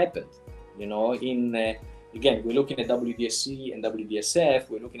has happened. Again, we're looking at WDSC and WDSF.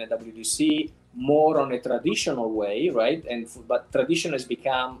 We're looking at WDC more on a traditional way, right? But tradition has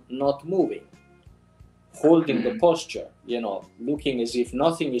become not moving, holding the posture, looking as if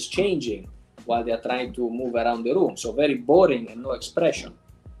nothing is changing while they are trying to move around the room. So very boring and no expression.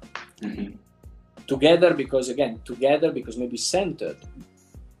 Together because maybe centered,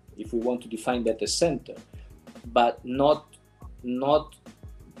 if we want to define that as center, but not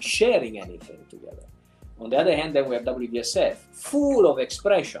sharing anything together. On the other hand, then we have WDSF, full of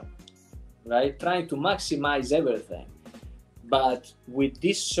expression, right? Trying to maximize everything, but with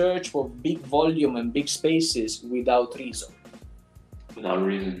this search for big volume and big spaces without reason.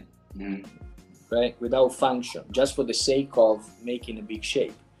 Right? Without function, just for the sake of making a big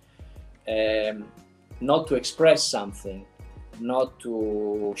shape. Not to express something, not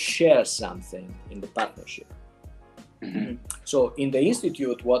to share something in the partnership. So in the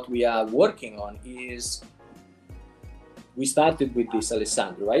Institute, what we are working on is, we started with this,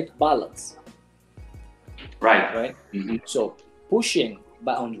 Alessandro, right? Balance. Right. So pushing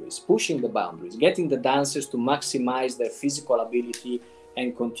the boundaries, getting the dancers to maximize their physical ability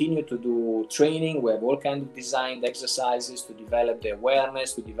and continue to do training. We have all kinds of designed exercises to develop the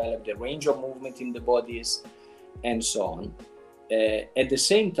awareness, to develop the range of movement in the bodies, and so on. At the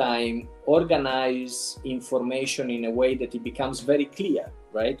same time, organize information in a way that it becomes very clear,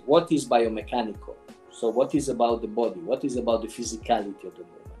 right? What is biomechanical? So what is about the body? What is about the physicality of the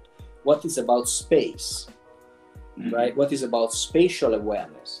movement? What is about space, right? What is about spatial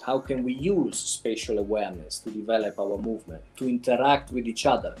awareness? How can we use spatial awareness to develop our movement, to interact with each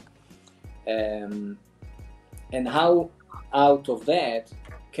other? And how out of that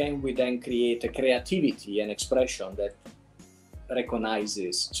can we then create a creativity and expression that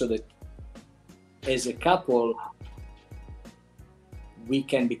recognizes, so that as a couple we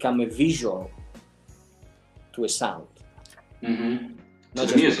can become a visual to a sound, not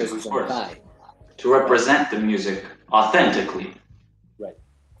just because it's on time. to represent the music authentically. Right.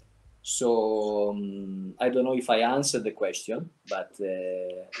 So I don't know if I answered the question, but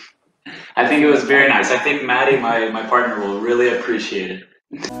I think it was very nice. I think Maddie, my partner, will really appreciate it.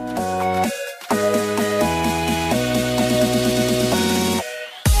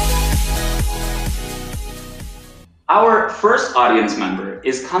 Our first audience member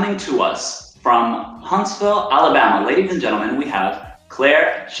is coming to us from Huntsville, Alabama. Ladies and gentlemen, we have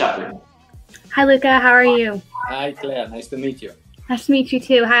Claire Shepard. Hi, Luca. How are you? Hi, Claire. Nice to meet you. Nice to meet you,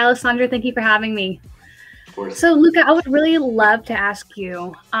 too. Hi, Alessandra. Thank you for having me. Of course. So, Luca, I would really love to ask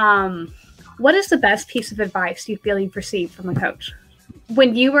you, what is the best piece of advice you feel you've received from a coach?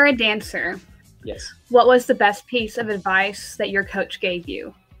 When you were a dancer, yes, what was the best piece of advice that your coach gave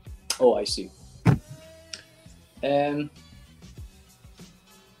you? Oh, I see.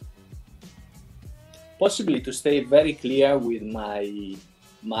 Possibly to stay very clear with my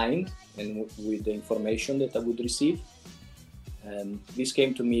mind and with the information that I would receive. This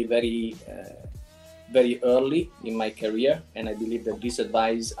came to me very early in my career, and I believe that this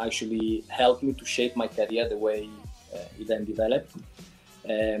advice actually helped me to shape my career the way it then developed.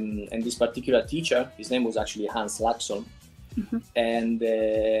 And this particular teacher, his name was actually Hans Laxson. Mm-hmm. And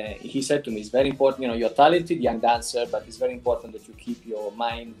he said to me, it's very important, you're a talented young dancer, but it's very important that you keep your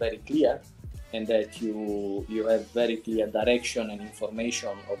mind very clear and that you have very clear direction and information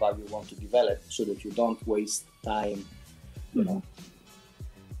of how you want to develop, so that you don't waste time,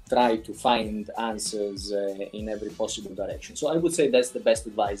 try to find answers in every possible direction. So I would say that's the best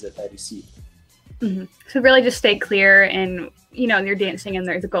advice that I received. Mm-hmm. So really just stay clear and, you're dancing and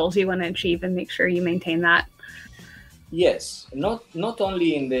there's the goals you want to achieve and make sure you maintain that. Yes, not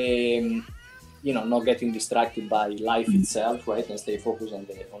only in the, not getting distracted by life itself, right, and stay focused on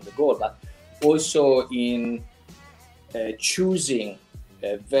the goal, but also in choosing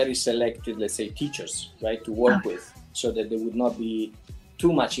very selected, let's say, teachers, right, to work with, so that there would not be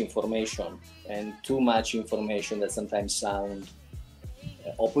too much information that sometimes sound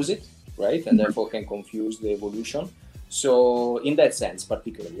opposite, right, and therefore can confuse the evolution. So in that sense,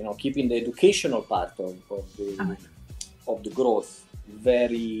 particularly, keeping the educational part of the growth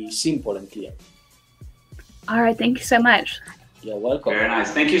very simple and clear. All right, thank you so much. You're welcome. Very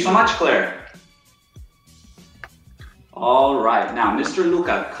nice. Thank you so much, Claire. All right, now Mr.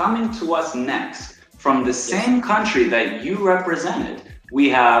 Luca, coming to us next from the same country that you represented, we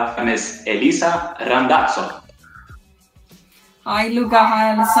have Miss Elisa Randazzo. Hi, Luca.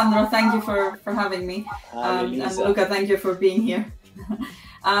 Hi, Alessandro. Thank you for having me. Hi, and Luca, thank you for being here.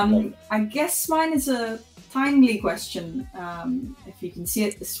 I guess mine is a timely question, if you can see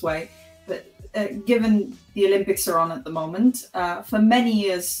it this way. But given the Olympics are on at the moment, for many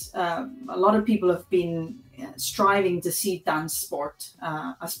years, a lot of people have been striving to see dance sport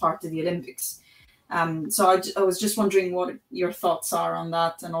as part of the Olympics. So I was just wondering what your thoughts are on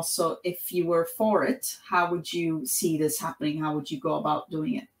that, and also if you were for it, how would you see this happening? How would you go about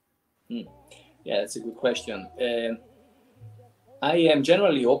doing it? Yeah, that's a good question. I am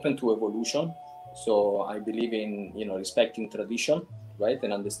generally open to evolution, so I believe in respecting tradition, right,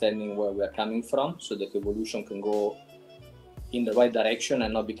 and understanding where we are coming from, so that evolution can go in the right direction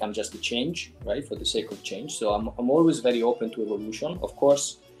and not become just a change, right, for the sake of change. So I'm always very open to evolution. Of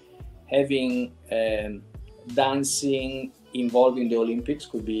course, having dancing involved in the Olympics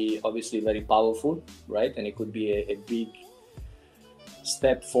could be obviously very powerful, right? And it could be a big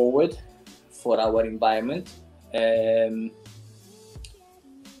step forward for our environment.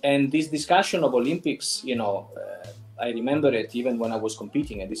 And this discussion of Olympics, I remember it even when I was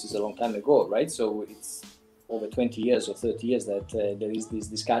competing, and this is a long time ago, right? So it's over 20 years or 30 years that there is this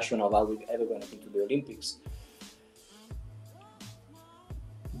discussion of are we ever going to the Olympics.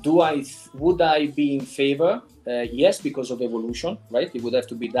 Would I be in favor? Yes, because of evolution, right? It would have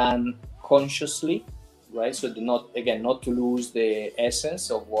to be done consciously, right? So not to lose the essence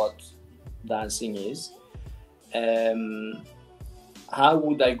of what dancing is. How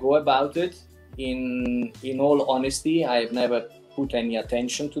would I go about it? In all honesty, I have never put any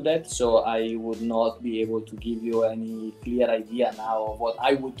attention to that, so I would not be able to give you any clear idea now of what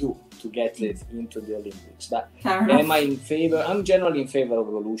I would do to get it into the Olympics. But am I in favor? I'm generally in favor of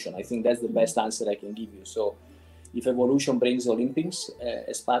evolution. I think that's the best answer I can give you. So if evolution brings Olympics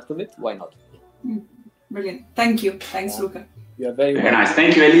as part of it, why not? Brilliant. Thank you. Thanks, Luca. You're very welcome. Nice.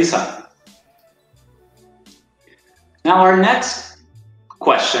 Thank you, Elisa. Now our next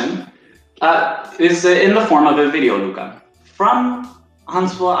question is in the form of a video, Luca. From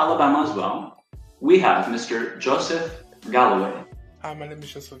Huntsville, Alabama as well, we have Mr. Joseph Galloway. Hi, my name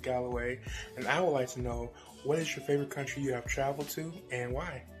is Joseph Galloway, and I would like to know, what is your favorite country you have traveled to and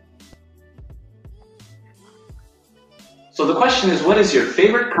why? So the question is, what is your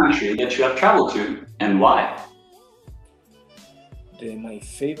favorite country that you have traveled to and why? My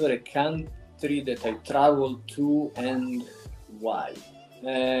favorite country that I traveled to and why?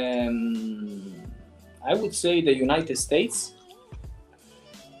 I would say the United States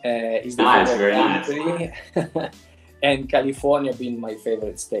is the Nice, favorite very nice. country, and California being my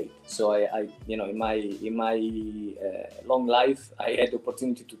favorite state. So I in my long life, I had the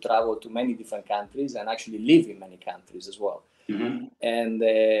opportunity to travel to many different countries and actually live in many countries as well. Mm-hmm. And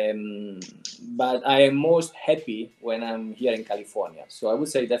but I am most happy when I'm here in California. So I would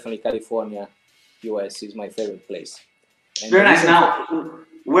say definitely California, US is my favorite place. And Very nice. Now,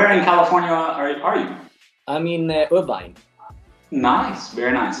 where in California are you? I'm in Irvine. Nice,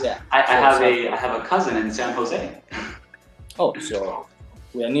 very nice. Yeah. I have a cousin in San Jose. Oh, so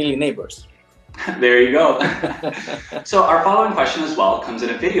we are nearly neighbors. There you go. So our following question as well comes in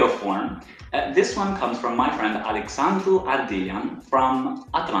a video form. This one comes from my friend Alexandru Ardian from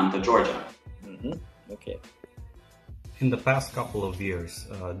Atlanta, Georgia. Mm-hmm. Okay. In the past couple of years,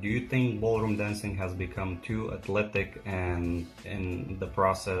 do you think ballroom dancing has become too athletic and in the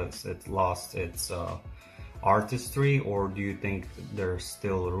process it lost its artistry, or do you think there's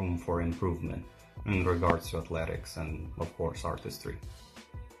still room for improvement in regards to athletics and of course artistry?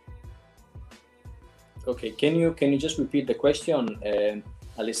 Okay, can you just repeat the question,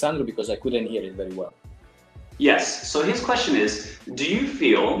 Alessandro, because I couldn't hear it very well. Yes, so his question is, do you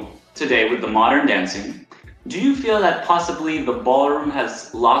feel today with the modern dancing, do you feel that possibly the ballroom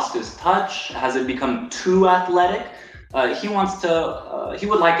has lost its touch? Has it become too athletic? He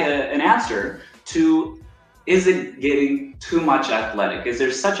would like an answer to, is it getting too much athletic? Is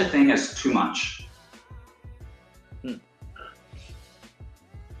there such a thing as too much?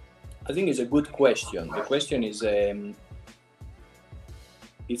 I think it's a good question. The question is,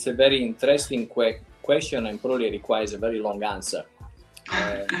 it's a very interesting question and probably requires a very long answer.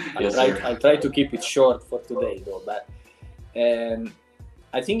 I'll try to keep it short for today though, but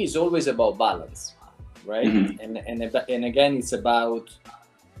I think it's always about balance, right? Mm-hmm. And again, it's about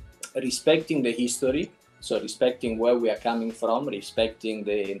respecting the history, so respecting where we are coming from, respecting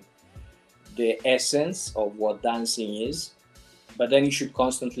the essence of what dancing is, but then it should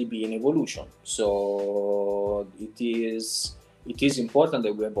constantly be in evolution. So it is important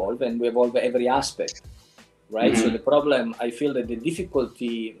that we evolve, and we evolve every aspect, right? Mm-hmm. So the problem, I feel that the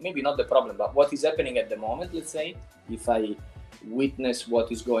difficulty, maybe not the problem, but what is happening at the moment, let's say, if I witness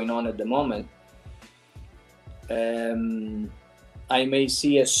what is going on at the moment, I may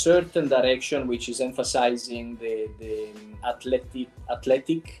see a certain direction which is emphasizing the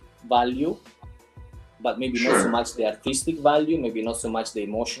athletic value, but maybe not so much the artistic value, maybe not so much the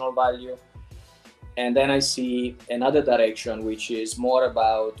emotional value. And then I see another direction which is more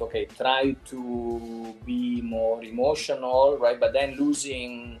about, okay, try to be more emotional, right? But then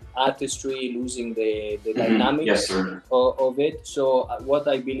losing artistry, losing the dynamics of it. So what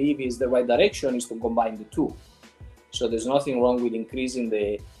I believe is the right direction is to combine the two. So there's nothing wrong with increasing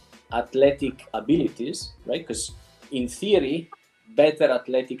the athletic abilities, right? Because in theory, better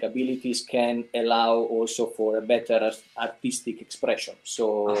athletic abilities can allow also for a better artistic expression.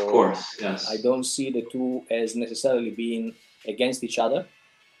 So of course, yes. I don't see the two as necessarily being against each other.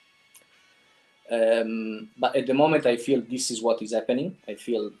 But at the moment, I feel this is what is happening. I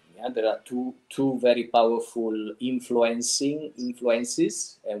feel there are two very powerful influences.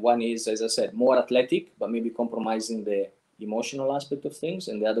 And one is, as I said, more athletic, but maybe compromising the emotional aspect of things.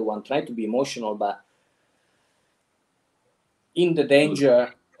 And the other one, try to be emotional, but in the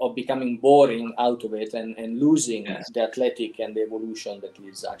danger of becoming boring out of it and losing the athletic and the evolution that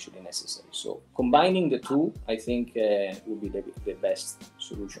is actually necessary. So combining the two, I think, would be the best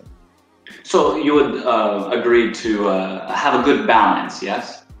solution. So you would agree to have a good balance,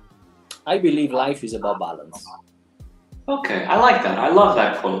 yes? I believe life is about balance. Okay, I like that. I love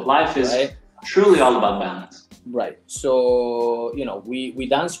that quote. Life is truly all about balance. Right. So, we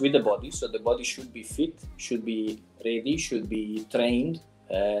dance with the body. So the body should be fit, should be ready, should be trained.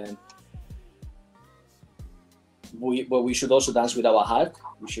 But we should also dance with our heart.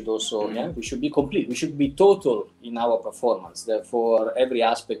 We should also, we should be complete. We should be total in our performance. Therefore, every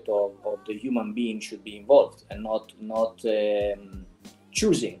aspect of the human being should be involved and not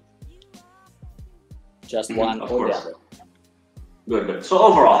choosing just one or the other. Good. So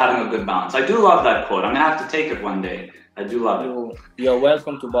overall, having a good balance. I do love that quote. I'm going to have to take it one day. I do love it. You're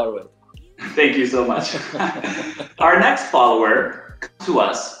welcome to borrow it. Thank you so much. Our next follower comes to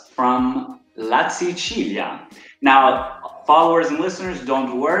us from La Sicilia. Now, followers and listeners,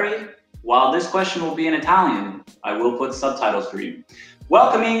 don't worry. While this question will be in Italian, I will put subtitles for you.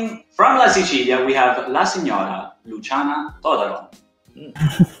 welcoming from La Sicilia, we have la signora Luciana Todaro.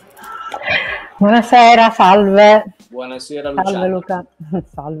 Buonasera, salve. Buonasera Luciana. Salve Luca.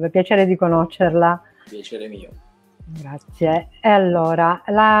 Salve, piacere di conoscerla. Piacere mio. Grazie. E allora,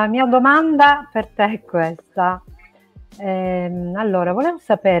 la mia domanda per te è questa. Allora, volevo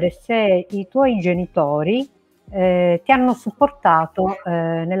sapere se i tuoi genitori ti hanno supportato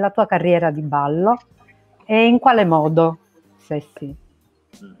nella tua carriera di ballo e in quale modo, se sì.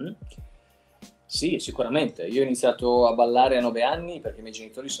 Mm-hmm. Sì, sicuramente. Io ho iniziato a ballare a 9 anni perché i miei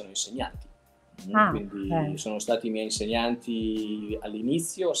genitori sono insegnanti. Quindi sono stati i miei insegnanti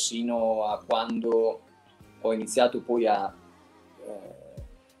all'inizio, sino a quando ho iniziato poi a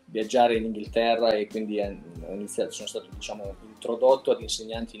viaggiare in Inghilterra, e quindi sono stato, diciamo, introdotto ad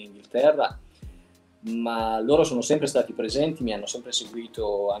insegnanti in Inghilterra, ma loro sono sempre stati presenti, mi hanno sempre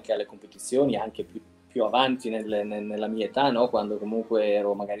seguito anche alle competizioni, anche più avanti nella mia età, no? Quando comunque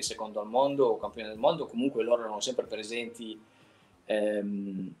ero magari secondo al mondo o campione del mondo, comunque loro erano sempre presenti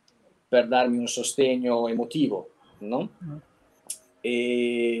per darmi un sostegno emotivo, no?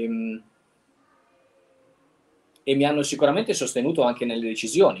 E mi hanno sicuramente sostenuto anche nelle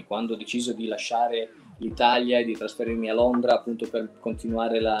decisioni. Quando ho deciso di lasciare l'Italia e di trasferirmi a Londra appunto per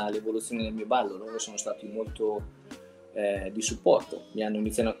continuare l'evoluzione del mio ballo, loro sono stati molto di supporto. Mi hanno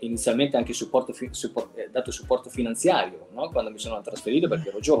inizialmente anche dato supporto finanziario, no? Quando mi sono trasferito, perché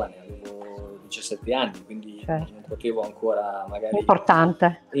ero giovane, avevo 17 anni, quindi non potevo ancora magari...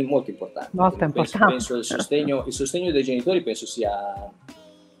 Importante. Molto importante. Molto importante. Penso il sostegno dei genitori penso sia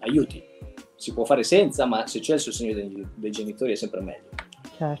aiuti. Si può fare senza, ma se c'è il sostegno dei genitori è sempre meglio.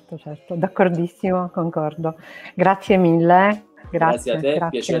 Certo, d'accordissimo, concordo. Grazie mille. Grazie a te,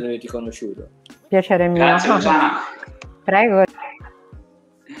 piacere di averti conosciuto. Piacere mio. Grazie, Luciana. Prego.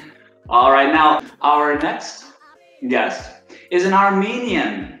 All right, now our next guest is an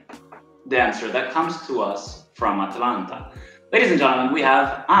Armenian dancer that comes to us from Atlanta. Ladies and gentlemen, we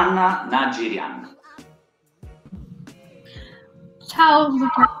have Anna Najirian. Ciao,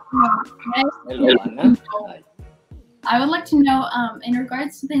 Luca. Hello, Anna. Hi. I would like to know, in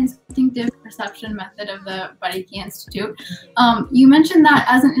regards to the instinctive perception method of the Bariki Institute, you mentioned that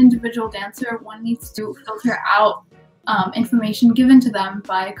as an individual dancer, one needs to filter out information given to them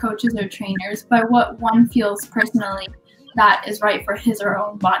by coaches or trainers by what one feels personally that is right for his or her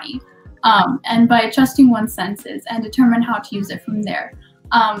own body, and by trusting one's senses and determine how to use it from there.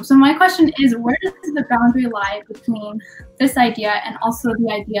 So my question is, where does the boundary lie between this idea and also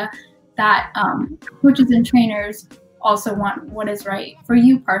the idea that coaches and trainers also want what is right for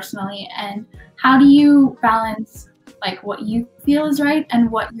you personally, and how do you balance like what you feel is right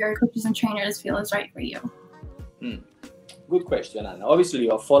and what your coaches and trainers feel is right for you? Good question, Anna. Obviously,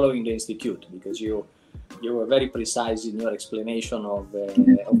 you're following the institute because you were very precise in your explanation of the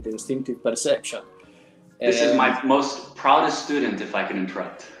instinctive perception. This is my most proudest student, if I can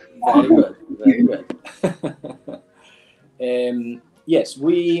interrupt. Very good, very good. Yes,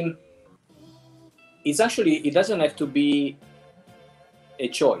 it doesn't have to be a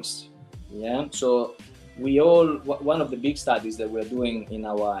choice. Yeah. So one of the big studies that we're doing in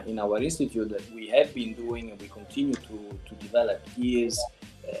our institute, that we have been doing and we continue to develop, is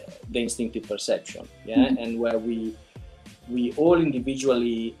the instinctive perception. Yeah. And where we all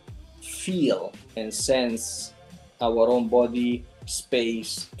individually feel and sense our own body,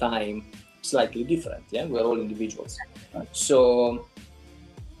 space, time slightly different. Yeah. We're all individuals. So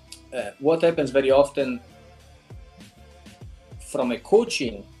what happens very often from a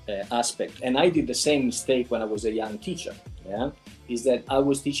coaching aspect, and I did the same mistake when I was a young teacher, is that I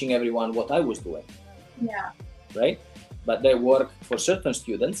was teaching everyone what I was doing. Yeah. Right? But that worked for certain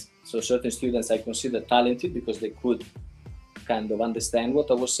students. So certain students I consider talented because they could kind of understand what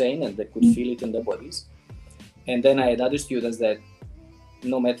I was saying and they could feel it in their bodies. And then I had other students that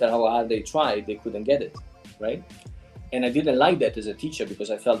no matter how hard they tried, they couldn't get it, right? And I didn't like that as a teacher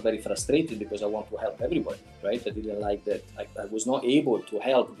because I felt very frustrated because I want to help everybody, right? I didn't like that I was not able to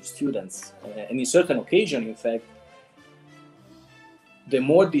help the students. And in certain occasions, in fact, the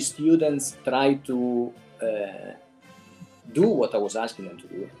more the students tried to do what I was asking them to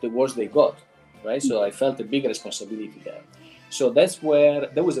do, the worse they got, right? So I felt a big responsibility there. So that's where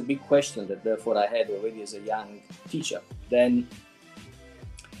there was a big question that therefore I had already as a young teacher. Then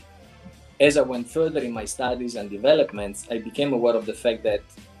as I went further in my studies and developments, I became aware of the fact that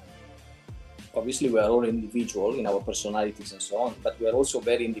obviously we are all individual in our personalities and so on, but we are also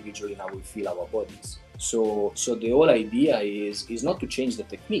very individual in how we feel our bodies. So the whole idea is not to change the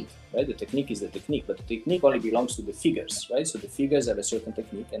technique, right? The technique is the technique, but the technique only belongs to the figures, right? So the figures have a certain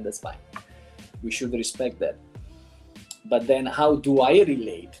technique and that's fine. We should respect that. but then how do I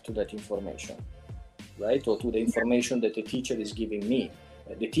relate to that information, right? Or to the information that the teacher is giving me.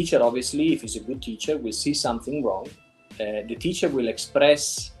 The teacher, obviously, if he's a good teacher, will see something wrong. The teacher will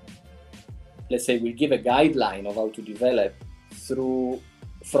express, let's say, will give a guideline of how to develop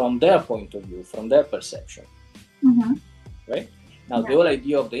from their point of view, from their perception, right? Now, the whole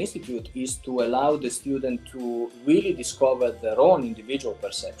idea of the Institute is to allow the student to really discover their own individual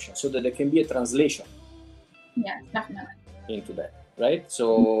perception so that there can be a translation. Yes, definitely. Into that, right?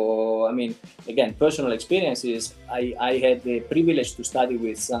 So, I mean, again, personal experiences, I had the privilege to study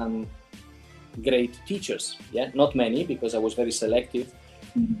with some great teachers, not many because I was very selective,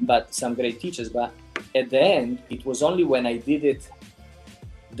 but some great teachers. But at the end, it was only when I did it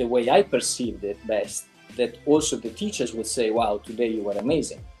the way I perceived it best that also the teachers would say, wow, today you were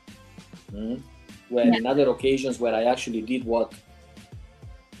amazing. When in other occasions where I actually did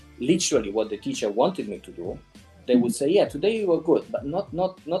literally what the teacher wanted me to do, they would say, yeah, today you were good, but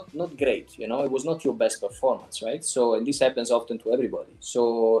not great. You know, it was not your best performance, right? So, and this happens often to everybody.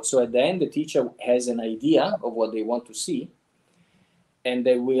 So at the end, the teacher has an idea of what they want to see, and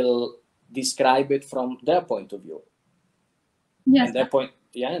they will describe it from their point of view. Yes. And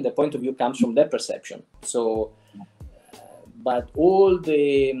and the point of view comes from their perception. So, but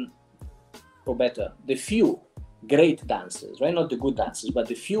the few great dancers, right? Not the good dancers, but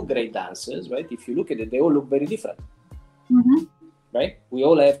the few great dancers, right? If you look at it, they all look very different, right? We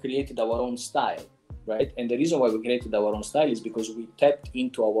all have created our own style, right? And the reason why we created our own style is because we tapped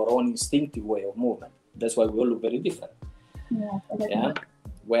into our own instinctive way of movement. That's why we all look very different. Yeah.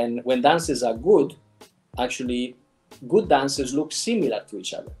 When dances are good, actually, good dancers look similar to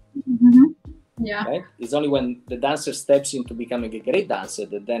each other. Yeah. Right? It's only when the dancer steps into becoming a great dancer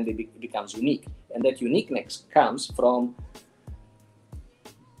that then they becomes unique. And that uniqueness comes from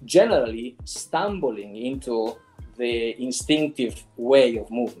generally stumbling into the instinctive way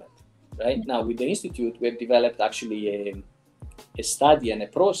of movement. Right? Now, with the Institute, we have developed actually a study and a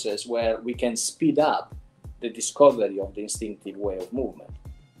process where we can speed up the discovery of the instinctive way of movement.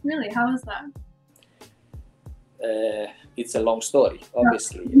 Really? How is that? It's a long story,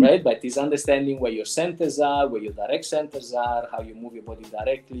 obviously, right? But it's understanding where your centers are, where your direct centers are, how you move your body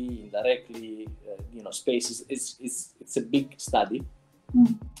directly, indirectly, spaces. It's a big study,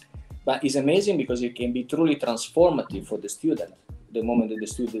 but it's amazing because it can be truly transformative for the student the moment that the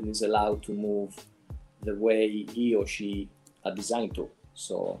student is allowed to move the way he or she are designed to.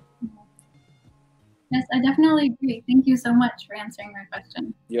 So. Yes, I definitely agree. Thank you so much for answering my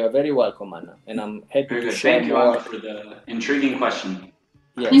question. You are very welcome, Anna, and I'm happy to share Thank you, more. Anna, for the intriguing question.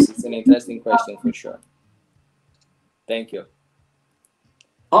 Yes, it's an interesting question for sure. Thank you.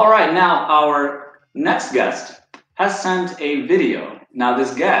 All right, now our next guest has sent a video. Now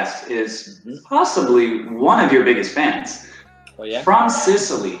this guest is possibly one of your biggest fans. Oh yeah? From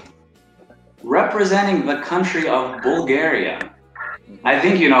Sicily, representing the country of Bulgaria. I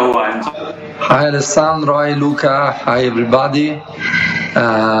think you know who I'm talking about. Hi Alessandro, hi Luca, hi everybody.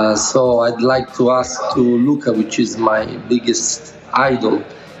 So I'd like to ask to Luca, which is my biggest idol,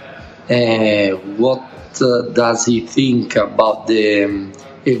 what does he think about the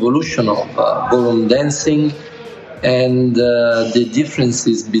evolution of ballroom dancing and the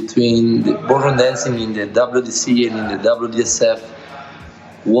differences between the ballroom dancing in the WDC and in the WDSF?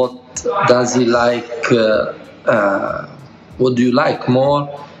 What does he like? What do you like more,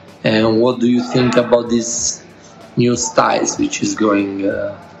 and what do you think about these new styles which is going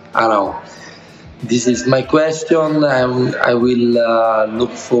around? This is my question. I will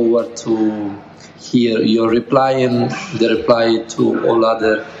look forward to hear your reply and the reply to all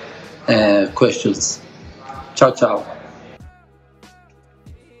other questions. Ciao, ciao.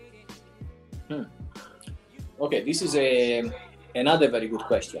 Okay, this is another very good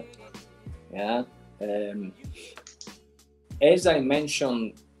question. Yeah. As I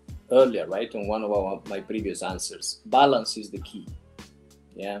mentioned earlier, right, in one of my previous answers, balance is the key,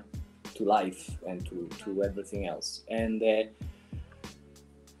 to life and to everything else. And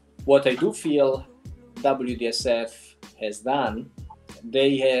what I do feel WDSF has done,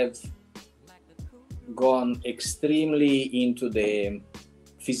 they have gone extremely into the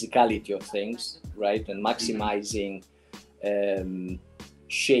physicality of things, right, and maximizing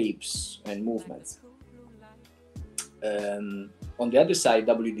shapes and movements. On the other side,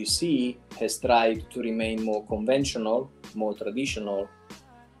 WDC has tried to remain more conventional, more traditional,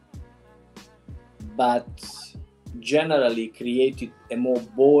 but generally created a more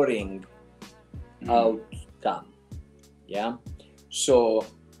boring outcome. Yeah. So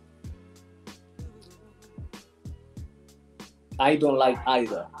I don't like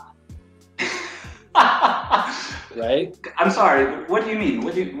either. right? I'm sorry. What do you mean?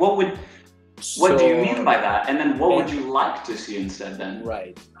 What do you mean by that? And then what would you like to see instead then?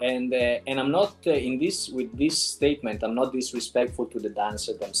 Right. And I'm not with this statement, I'm not disrespectful to the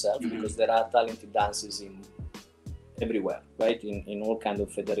dancers themselves, because there are talented dancers everywhere, right? In all kind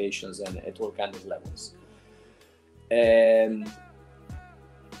of federations and at all kind of levels.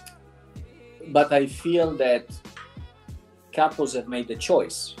 But I feel that couples have made the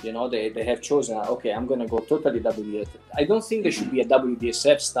choice, they have chosen, okay, I'm going to go totally WDSF. I don't think there should be a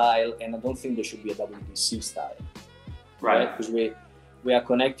WDSF style, and I don't think there should be a WDC style. Right? Because we are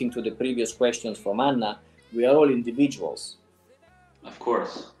connecting to the previous questions from Anna. We are all individuals. Of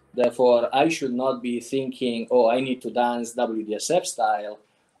course. Therefore, I should not be thinking, oh, I need to dance WDSF style,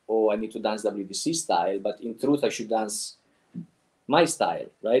 or I need to dance WDC style, but in truth, I should dance my style,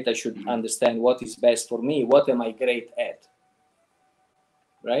 right? I should understand what is best for me. What am I great at?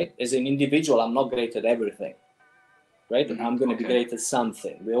 Right? As an individual, I'm not great at everything, right? I'm going to be great at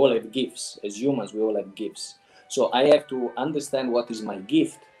something. We all have gifts. As humans, we all have gifts. So I have to understand what is my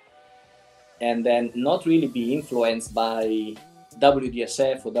gift, and then not really be influenced by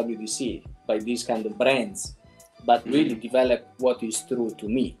WDSF or WDC, by these kind of brands, but really develop what is true to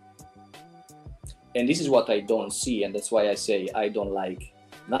me. And this is what I don't see, and that's why I say I don't like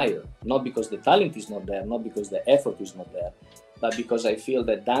neither. Not because the talent is not there, not because the effort is not there, but because I feel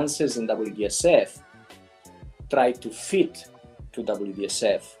that dancers in WDSF try to fit to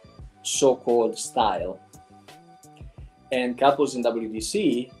WDSF so-called style, and couples in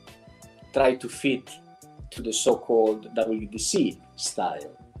WDC try to fit to the so-called WDC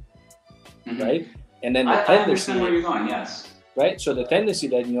style, right? And then the tendency, I understand where you're going, yes. Right? So the tendency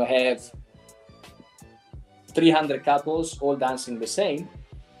that you have 300 couples all dancing the same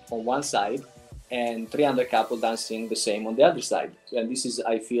on one side, and 300 couples dancing the same on the other side. And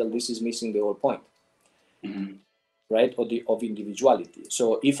I feel this is missing the whole point, right, of individuality.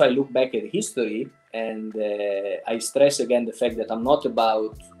 So if I look back at history, and I stress again the fact that I'm not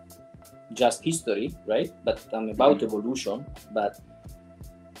about just history, right, but I'm about evolution, but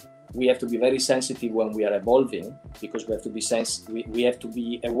we have to be very sensitive when we are evolving, because we have to be we have to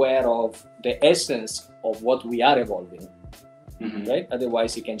be aware of the essence of what we are evolving. Right?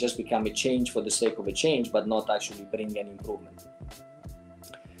 Otherwise, it can just become a change for the sake of a change, but not actually bring any improvement.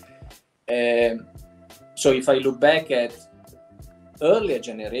 So if I look back at earlier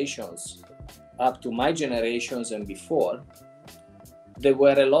generations, up to my generations and before, there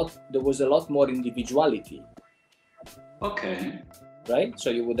was a lot more individuality. Okay. Right? So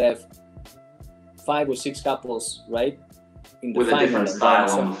you would have 5 or 6 couples, right? With a different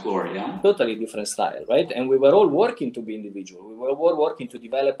style on the floor, yeah? Totally different style, right? And we were all working to be individual. We were all working to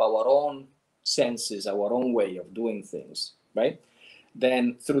develop our own senses, our own way of doing things, right?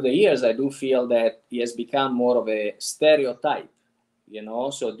 Then through the years, I do feel that it has become more of a stereotype,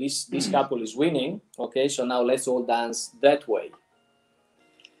 So this couple is winning, okay? So now let's all dance that way.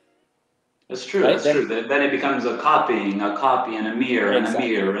 That's true, right? That's true. Then it becomes a copy and a mirror and a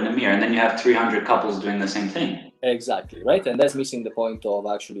mirror and a mirror. And then you have 300 couples doing the same thing. Exactly, right? And that's missing the point of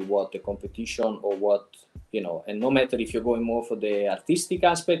actually what the competition or what, and no matter if you're going more for the artistic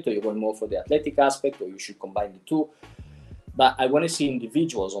aspect or you're going more for the athletic aspect, or you should combine the two. But I want to see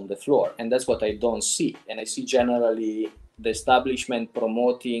individuals on the floor, and that's what I don't see. And I see generally the establishment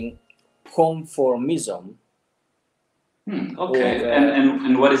promoting conformism. Okay,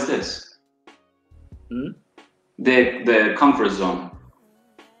 and what is this? The comfort zone.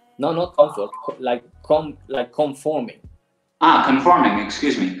 No, not comfort, like conforming. Conforming,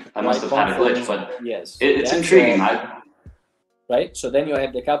 excuse me. I must have had a glitch, but yes, it's intriguing. Right? So then you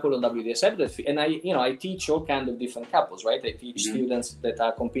have the couple on WDSF, and I teach all kinds of different couples, right? I teach students that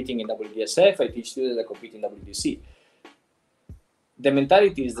are competing in WDSF, I teach students that are competing in WDC. The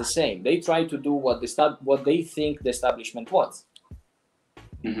mentality is the same. They try to do what they think the establishment wants.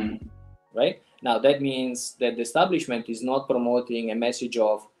 Right? Now that means that the establishment is not promoting a message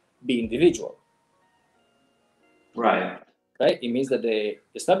of be individual. Right. Right? It means that the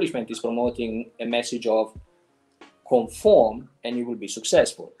establishment is promoting a message of conform and you will be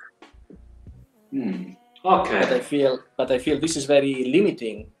successful. Okay. But I feel this is very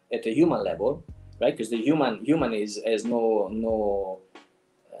limiting at a human level, right? Because the human has no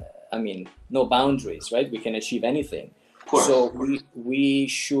boundaries, right? We can achieve anything. So we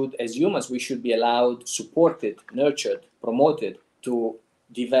should, as humans, we should be allowed, supported, nurtured, promoted to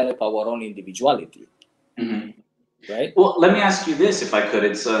develop our own individuality. Right? Well, let me ask you this, if I could.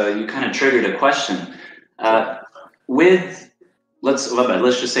 It's you kind of triggered a question. With let's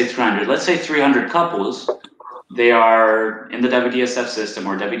just say 300. Let's say 300 couples. They are in the WDSF system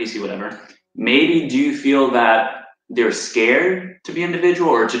or WDC, whatever. Maybe do you feel that they're scared to be individual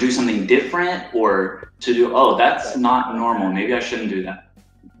or to do something different or to do, oh, that's not normal. Maybe I shouldn't do that.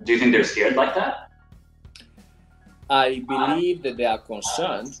 Do you think they're scared like that? I believe that they are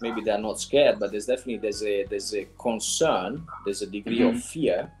concerned. Maybe they are not scared, but there's a concern. There's a degree of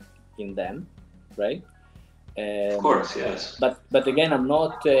fear in them, right? Of course, yes. But again, I'm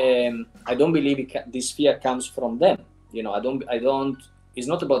not. I don't believe this fear comes from them. You know, I don't. It's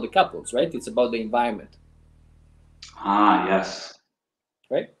not about the couples, right? It's about the environment. Ah, yes.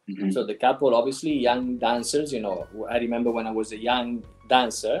 Right. So the couple, obviously, young dancers. You know, I remember when I was a young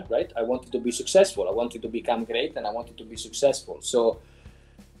dancer, right? I wanted to be successful. I wanted to become great, and I wanted to be successful. So,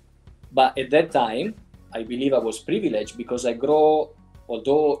 but at that time, I believe I was privileged because I grew.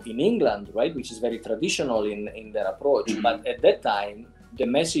 Although in England, right, which is very traditional in their approach, but at that time, the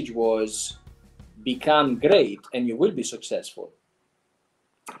message was become great and you will be successful.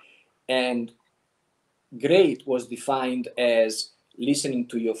 And great was defined as listening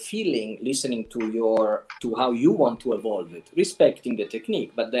to your feeling, listening to how you want to evolve it, respecting the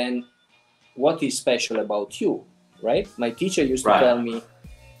technique, but then what is special about you, right? My teacher used to tell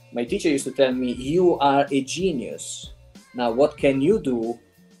me, you are a genius. Now, what can you do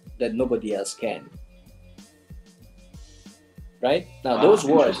that nobody else can? Right? Now, those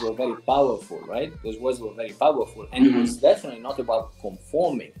words were very powerful, right? Those words were very powerful. And it was definitely not about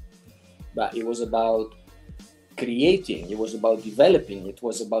conforming, but it was about creating. It was about developing. It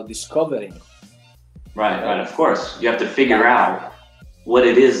was about discovering. Right. Of course. You have to figure out what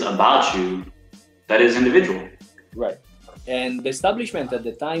it is about you that is individual. Right. And the establishment at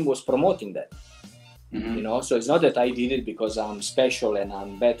the time was promoting that. You know, so it's not that I did it because I'm special and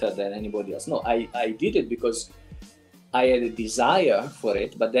I'm better than anybody else. No, I did it because I had a desire for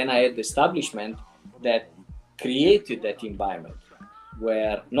it, but then I had the establishment that created that environment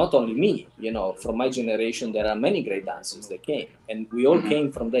where not only me, you know, from my generation, there are many great dancers that came, and we all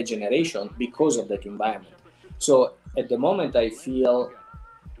came from that generation because of that environment. So at the moment, I feel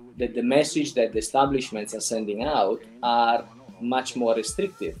that the message that the establishments are sending out are much more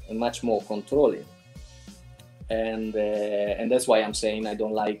restrictive and much more controlling. And that's why I'm saying I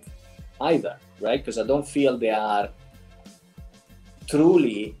don't like either, right? Because I don't feel they are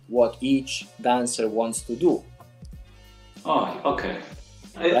truly what each dancer wants to do. Oh, okay.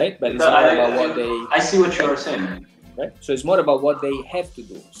 Right? But it's more about what they... I see what you're saying. Right? So it's more about what they have to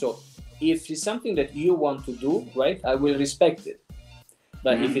do. So if it's something that you want to do, right, I will respect it.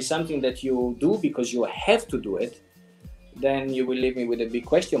 But if it's something that you do because you have to do it, then you will leave me with a big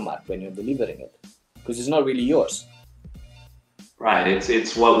question mark when you're delivering it. Because it's not really yours. Right,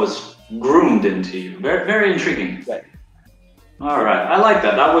 it's what was groomed into you. Very, very intriguing. Right. All right, I like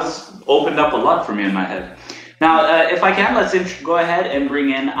that. That was opened up a lot for me in my head. Now, if I can, let's go ahead and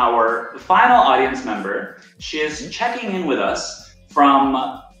bring in our final audience member. She is checking in with us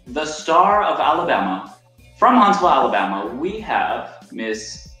from the Star of Alabama. From Huntsville, Alabama, we have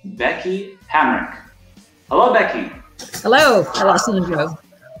Miss Becky Hamrick. Hello, Becky. Hello, Alessandro.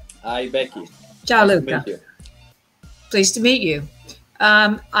 Hi, Becky. Ciao, Luca. Pleased to meet you.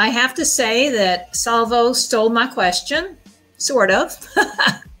 I have to say that Salvo stole my question, sort of.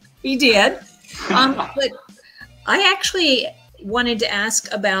 He did. But I actually wanted to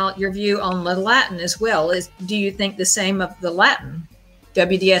ask about your view on the Latin as well. Do you think the same of the Latin,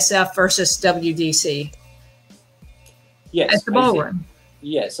 WDSF versus WDC? Yes. At the ballroom.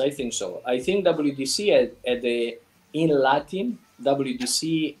 Yes, I think so. I think WDC in Latin,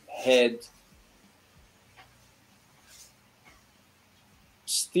 WDC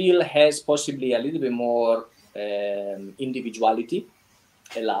still has possibly a little bit more individuality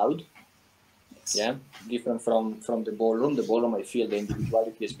allowed. Yeah, different from the ballroom. The ballroom, I feel the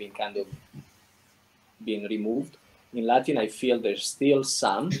individuality has been kind of been removed. In Latin, I feel there's still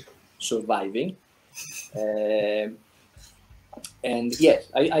some surviving. And yes,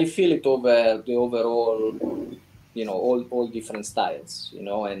 I feel it over the overall, you know, all different styles, you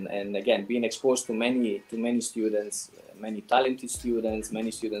know, and again, being exposed to many students, many talented students,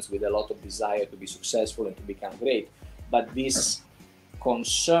 many students with a lot of desire to be successful and to become great. But this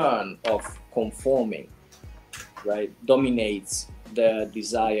concern of conforming, right, dominates the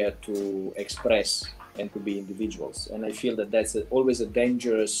desire to express and to be individuals. And I feel that that's always a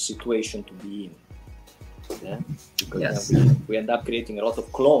dangerous situation to be in. Yeah? Because we end up creating a lot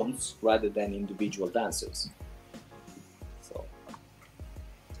of clones rather than individual dancers. So.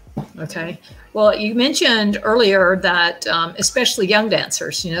 Okay. Well, you mentioned earlier that especially young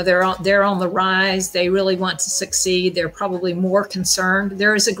dancers, you know, they're on the rise. They really want to succeed. They're probably more concerned.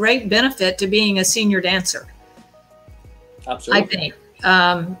 There is a great benefit to being a senior dancer. Absolutely. I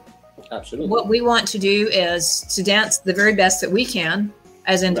think. Absolutely. What we want to do is to dance the very best that we can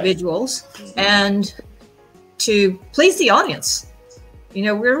as individuals, and to please the audience. You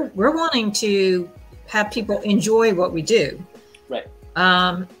know, we're wanting to have people enjoy what we do. Right.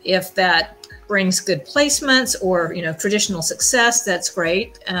 If that brings good placements or, you know, traditional success, that's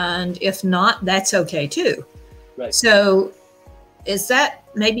great. And if not, that's okay too. Right. So is that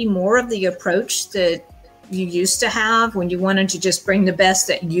maybe more of the approach that you used to have when you wanted to just bring the best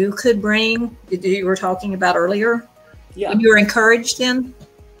that you could bring, that you were talking about earlier? Yeah. When you were encouraged in?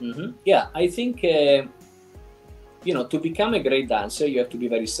 Yeah, I think, you know, to become a great dancer, you have to be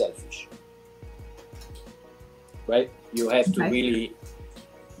very selfish. Right? You have to really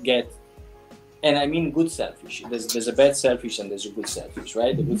get, and I mean good selfish. There's a bad selfish and there's a good selfish,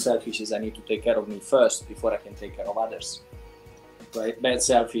 right? The good selfish is I need to take care of me first before I can take care of others. Right? Bad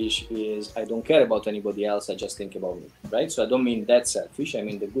selfish is I don't care about anybody else, I just think about me, right? So I don't mean that selfish, I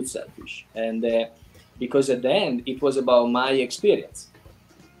mean the good selfish. And because at the end, it was about my experience.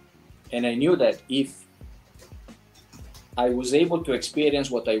 And I knew that if I was able to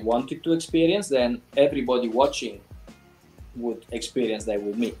experience what I wanted to experience, then everybody watching would experience that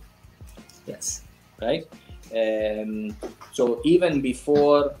with me. Yes. Right? So even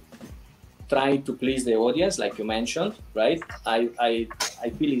before trying to please the audience, like you mentioned, right? I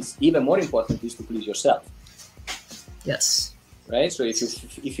feel it's even more important is to please yourself. Yes. Right? So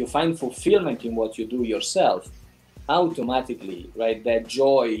if you find fulfillment in what you do yourself, automatically, right, that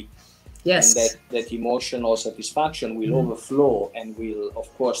joy and that emotional satisfaction will overflow and will,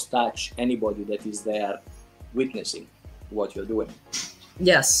 of course, touch anybody that is there witnessing what you're doing.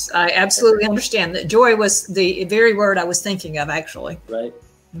 Yes, I absolutely understand that. Joy was the very word I was thinking of, actually. Right,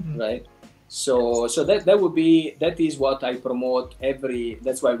 right. So that is what I promote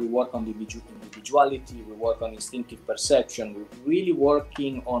that's why we work on individuality, we work on instinctive perception, we're really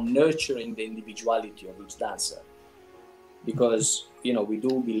working on nurturing the individuality of each dancer. Because, you know, we do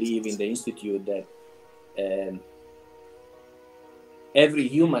believe in the Institute that every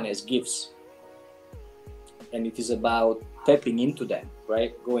human has gifts, and it is about tapping into them,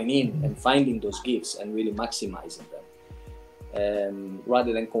 right? Going in and finding those gifts and really maximizing them.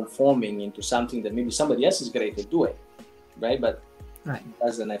 Rather than conforming into something that maybe somebody else is great at doing, right? But it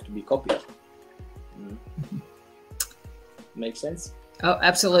doesn't have to be copied. Make sense? Oh,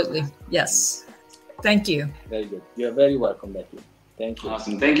 absolutely. Yes. Thank you. Very good. You're very welcome, Becky. Thank you.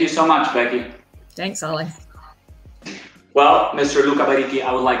 Awesome. Thank you so much, Becky. Thanks, Ollie. Well, Mr. Luca Baricchi,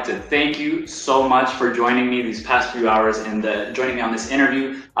 I would like to thank you so much for joining me these past few hours and joining me on this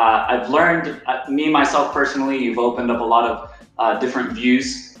interview. I've learned, me myself personally, you've opened up a lot of different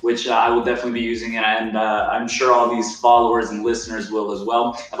views, which I will definitely be using, and I'm sure all these followers and listeners will as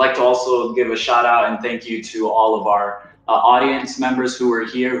well. I'd like to also give a shout out and thank you to all of our audience members who were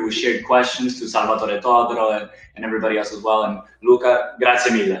here, who shared questions, to Salvatore Todoro and everybody else as well. And Luca,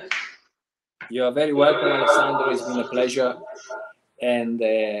 grazie mille. You are very welcome, Alessandro. It's been a pleasure. And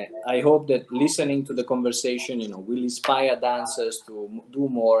I hope that listening to the conversation, you know, will inspire dancers to do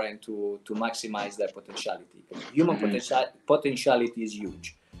more and to maximize their potentiality. Human potentiality is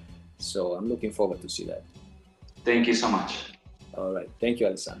huge. So I'm looking forward to see that. Thank you so much. All right. Thank you,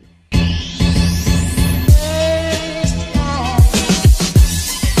 Alessandro.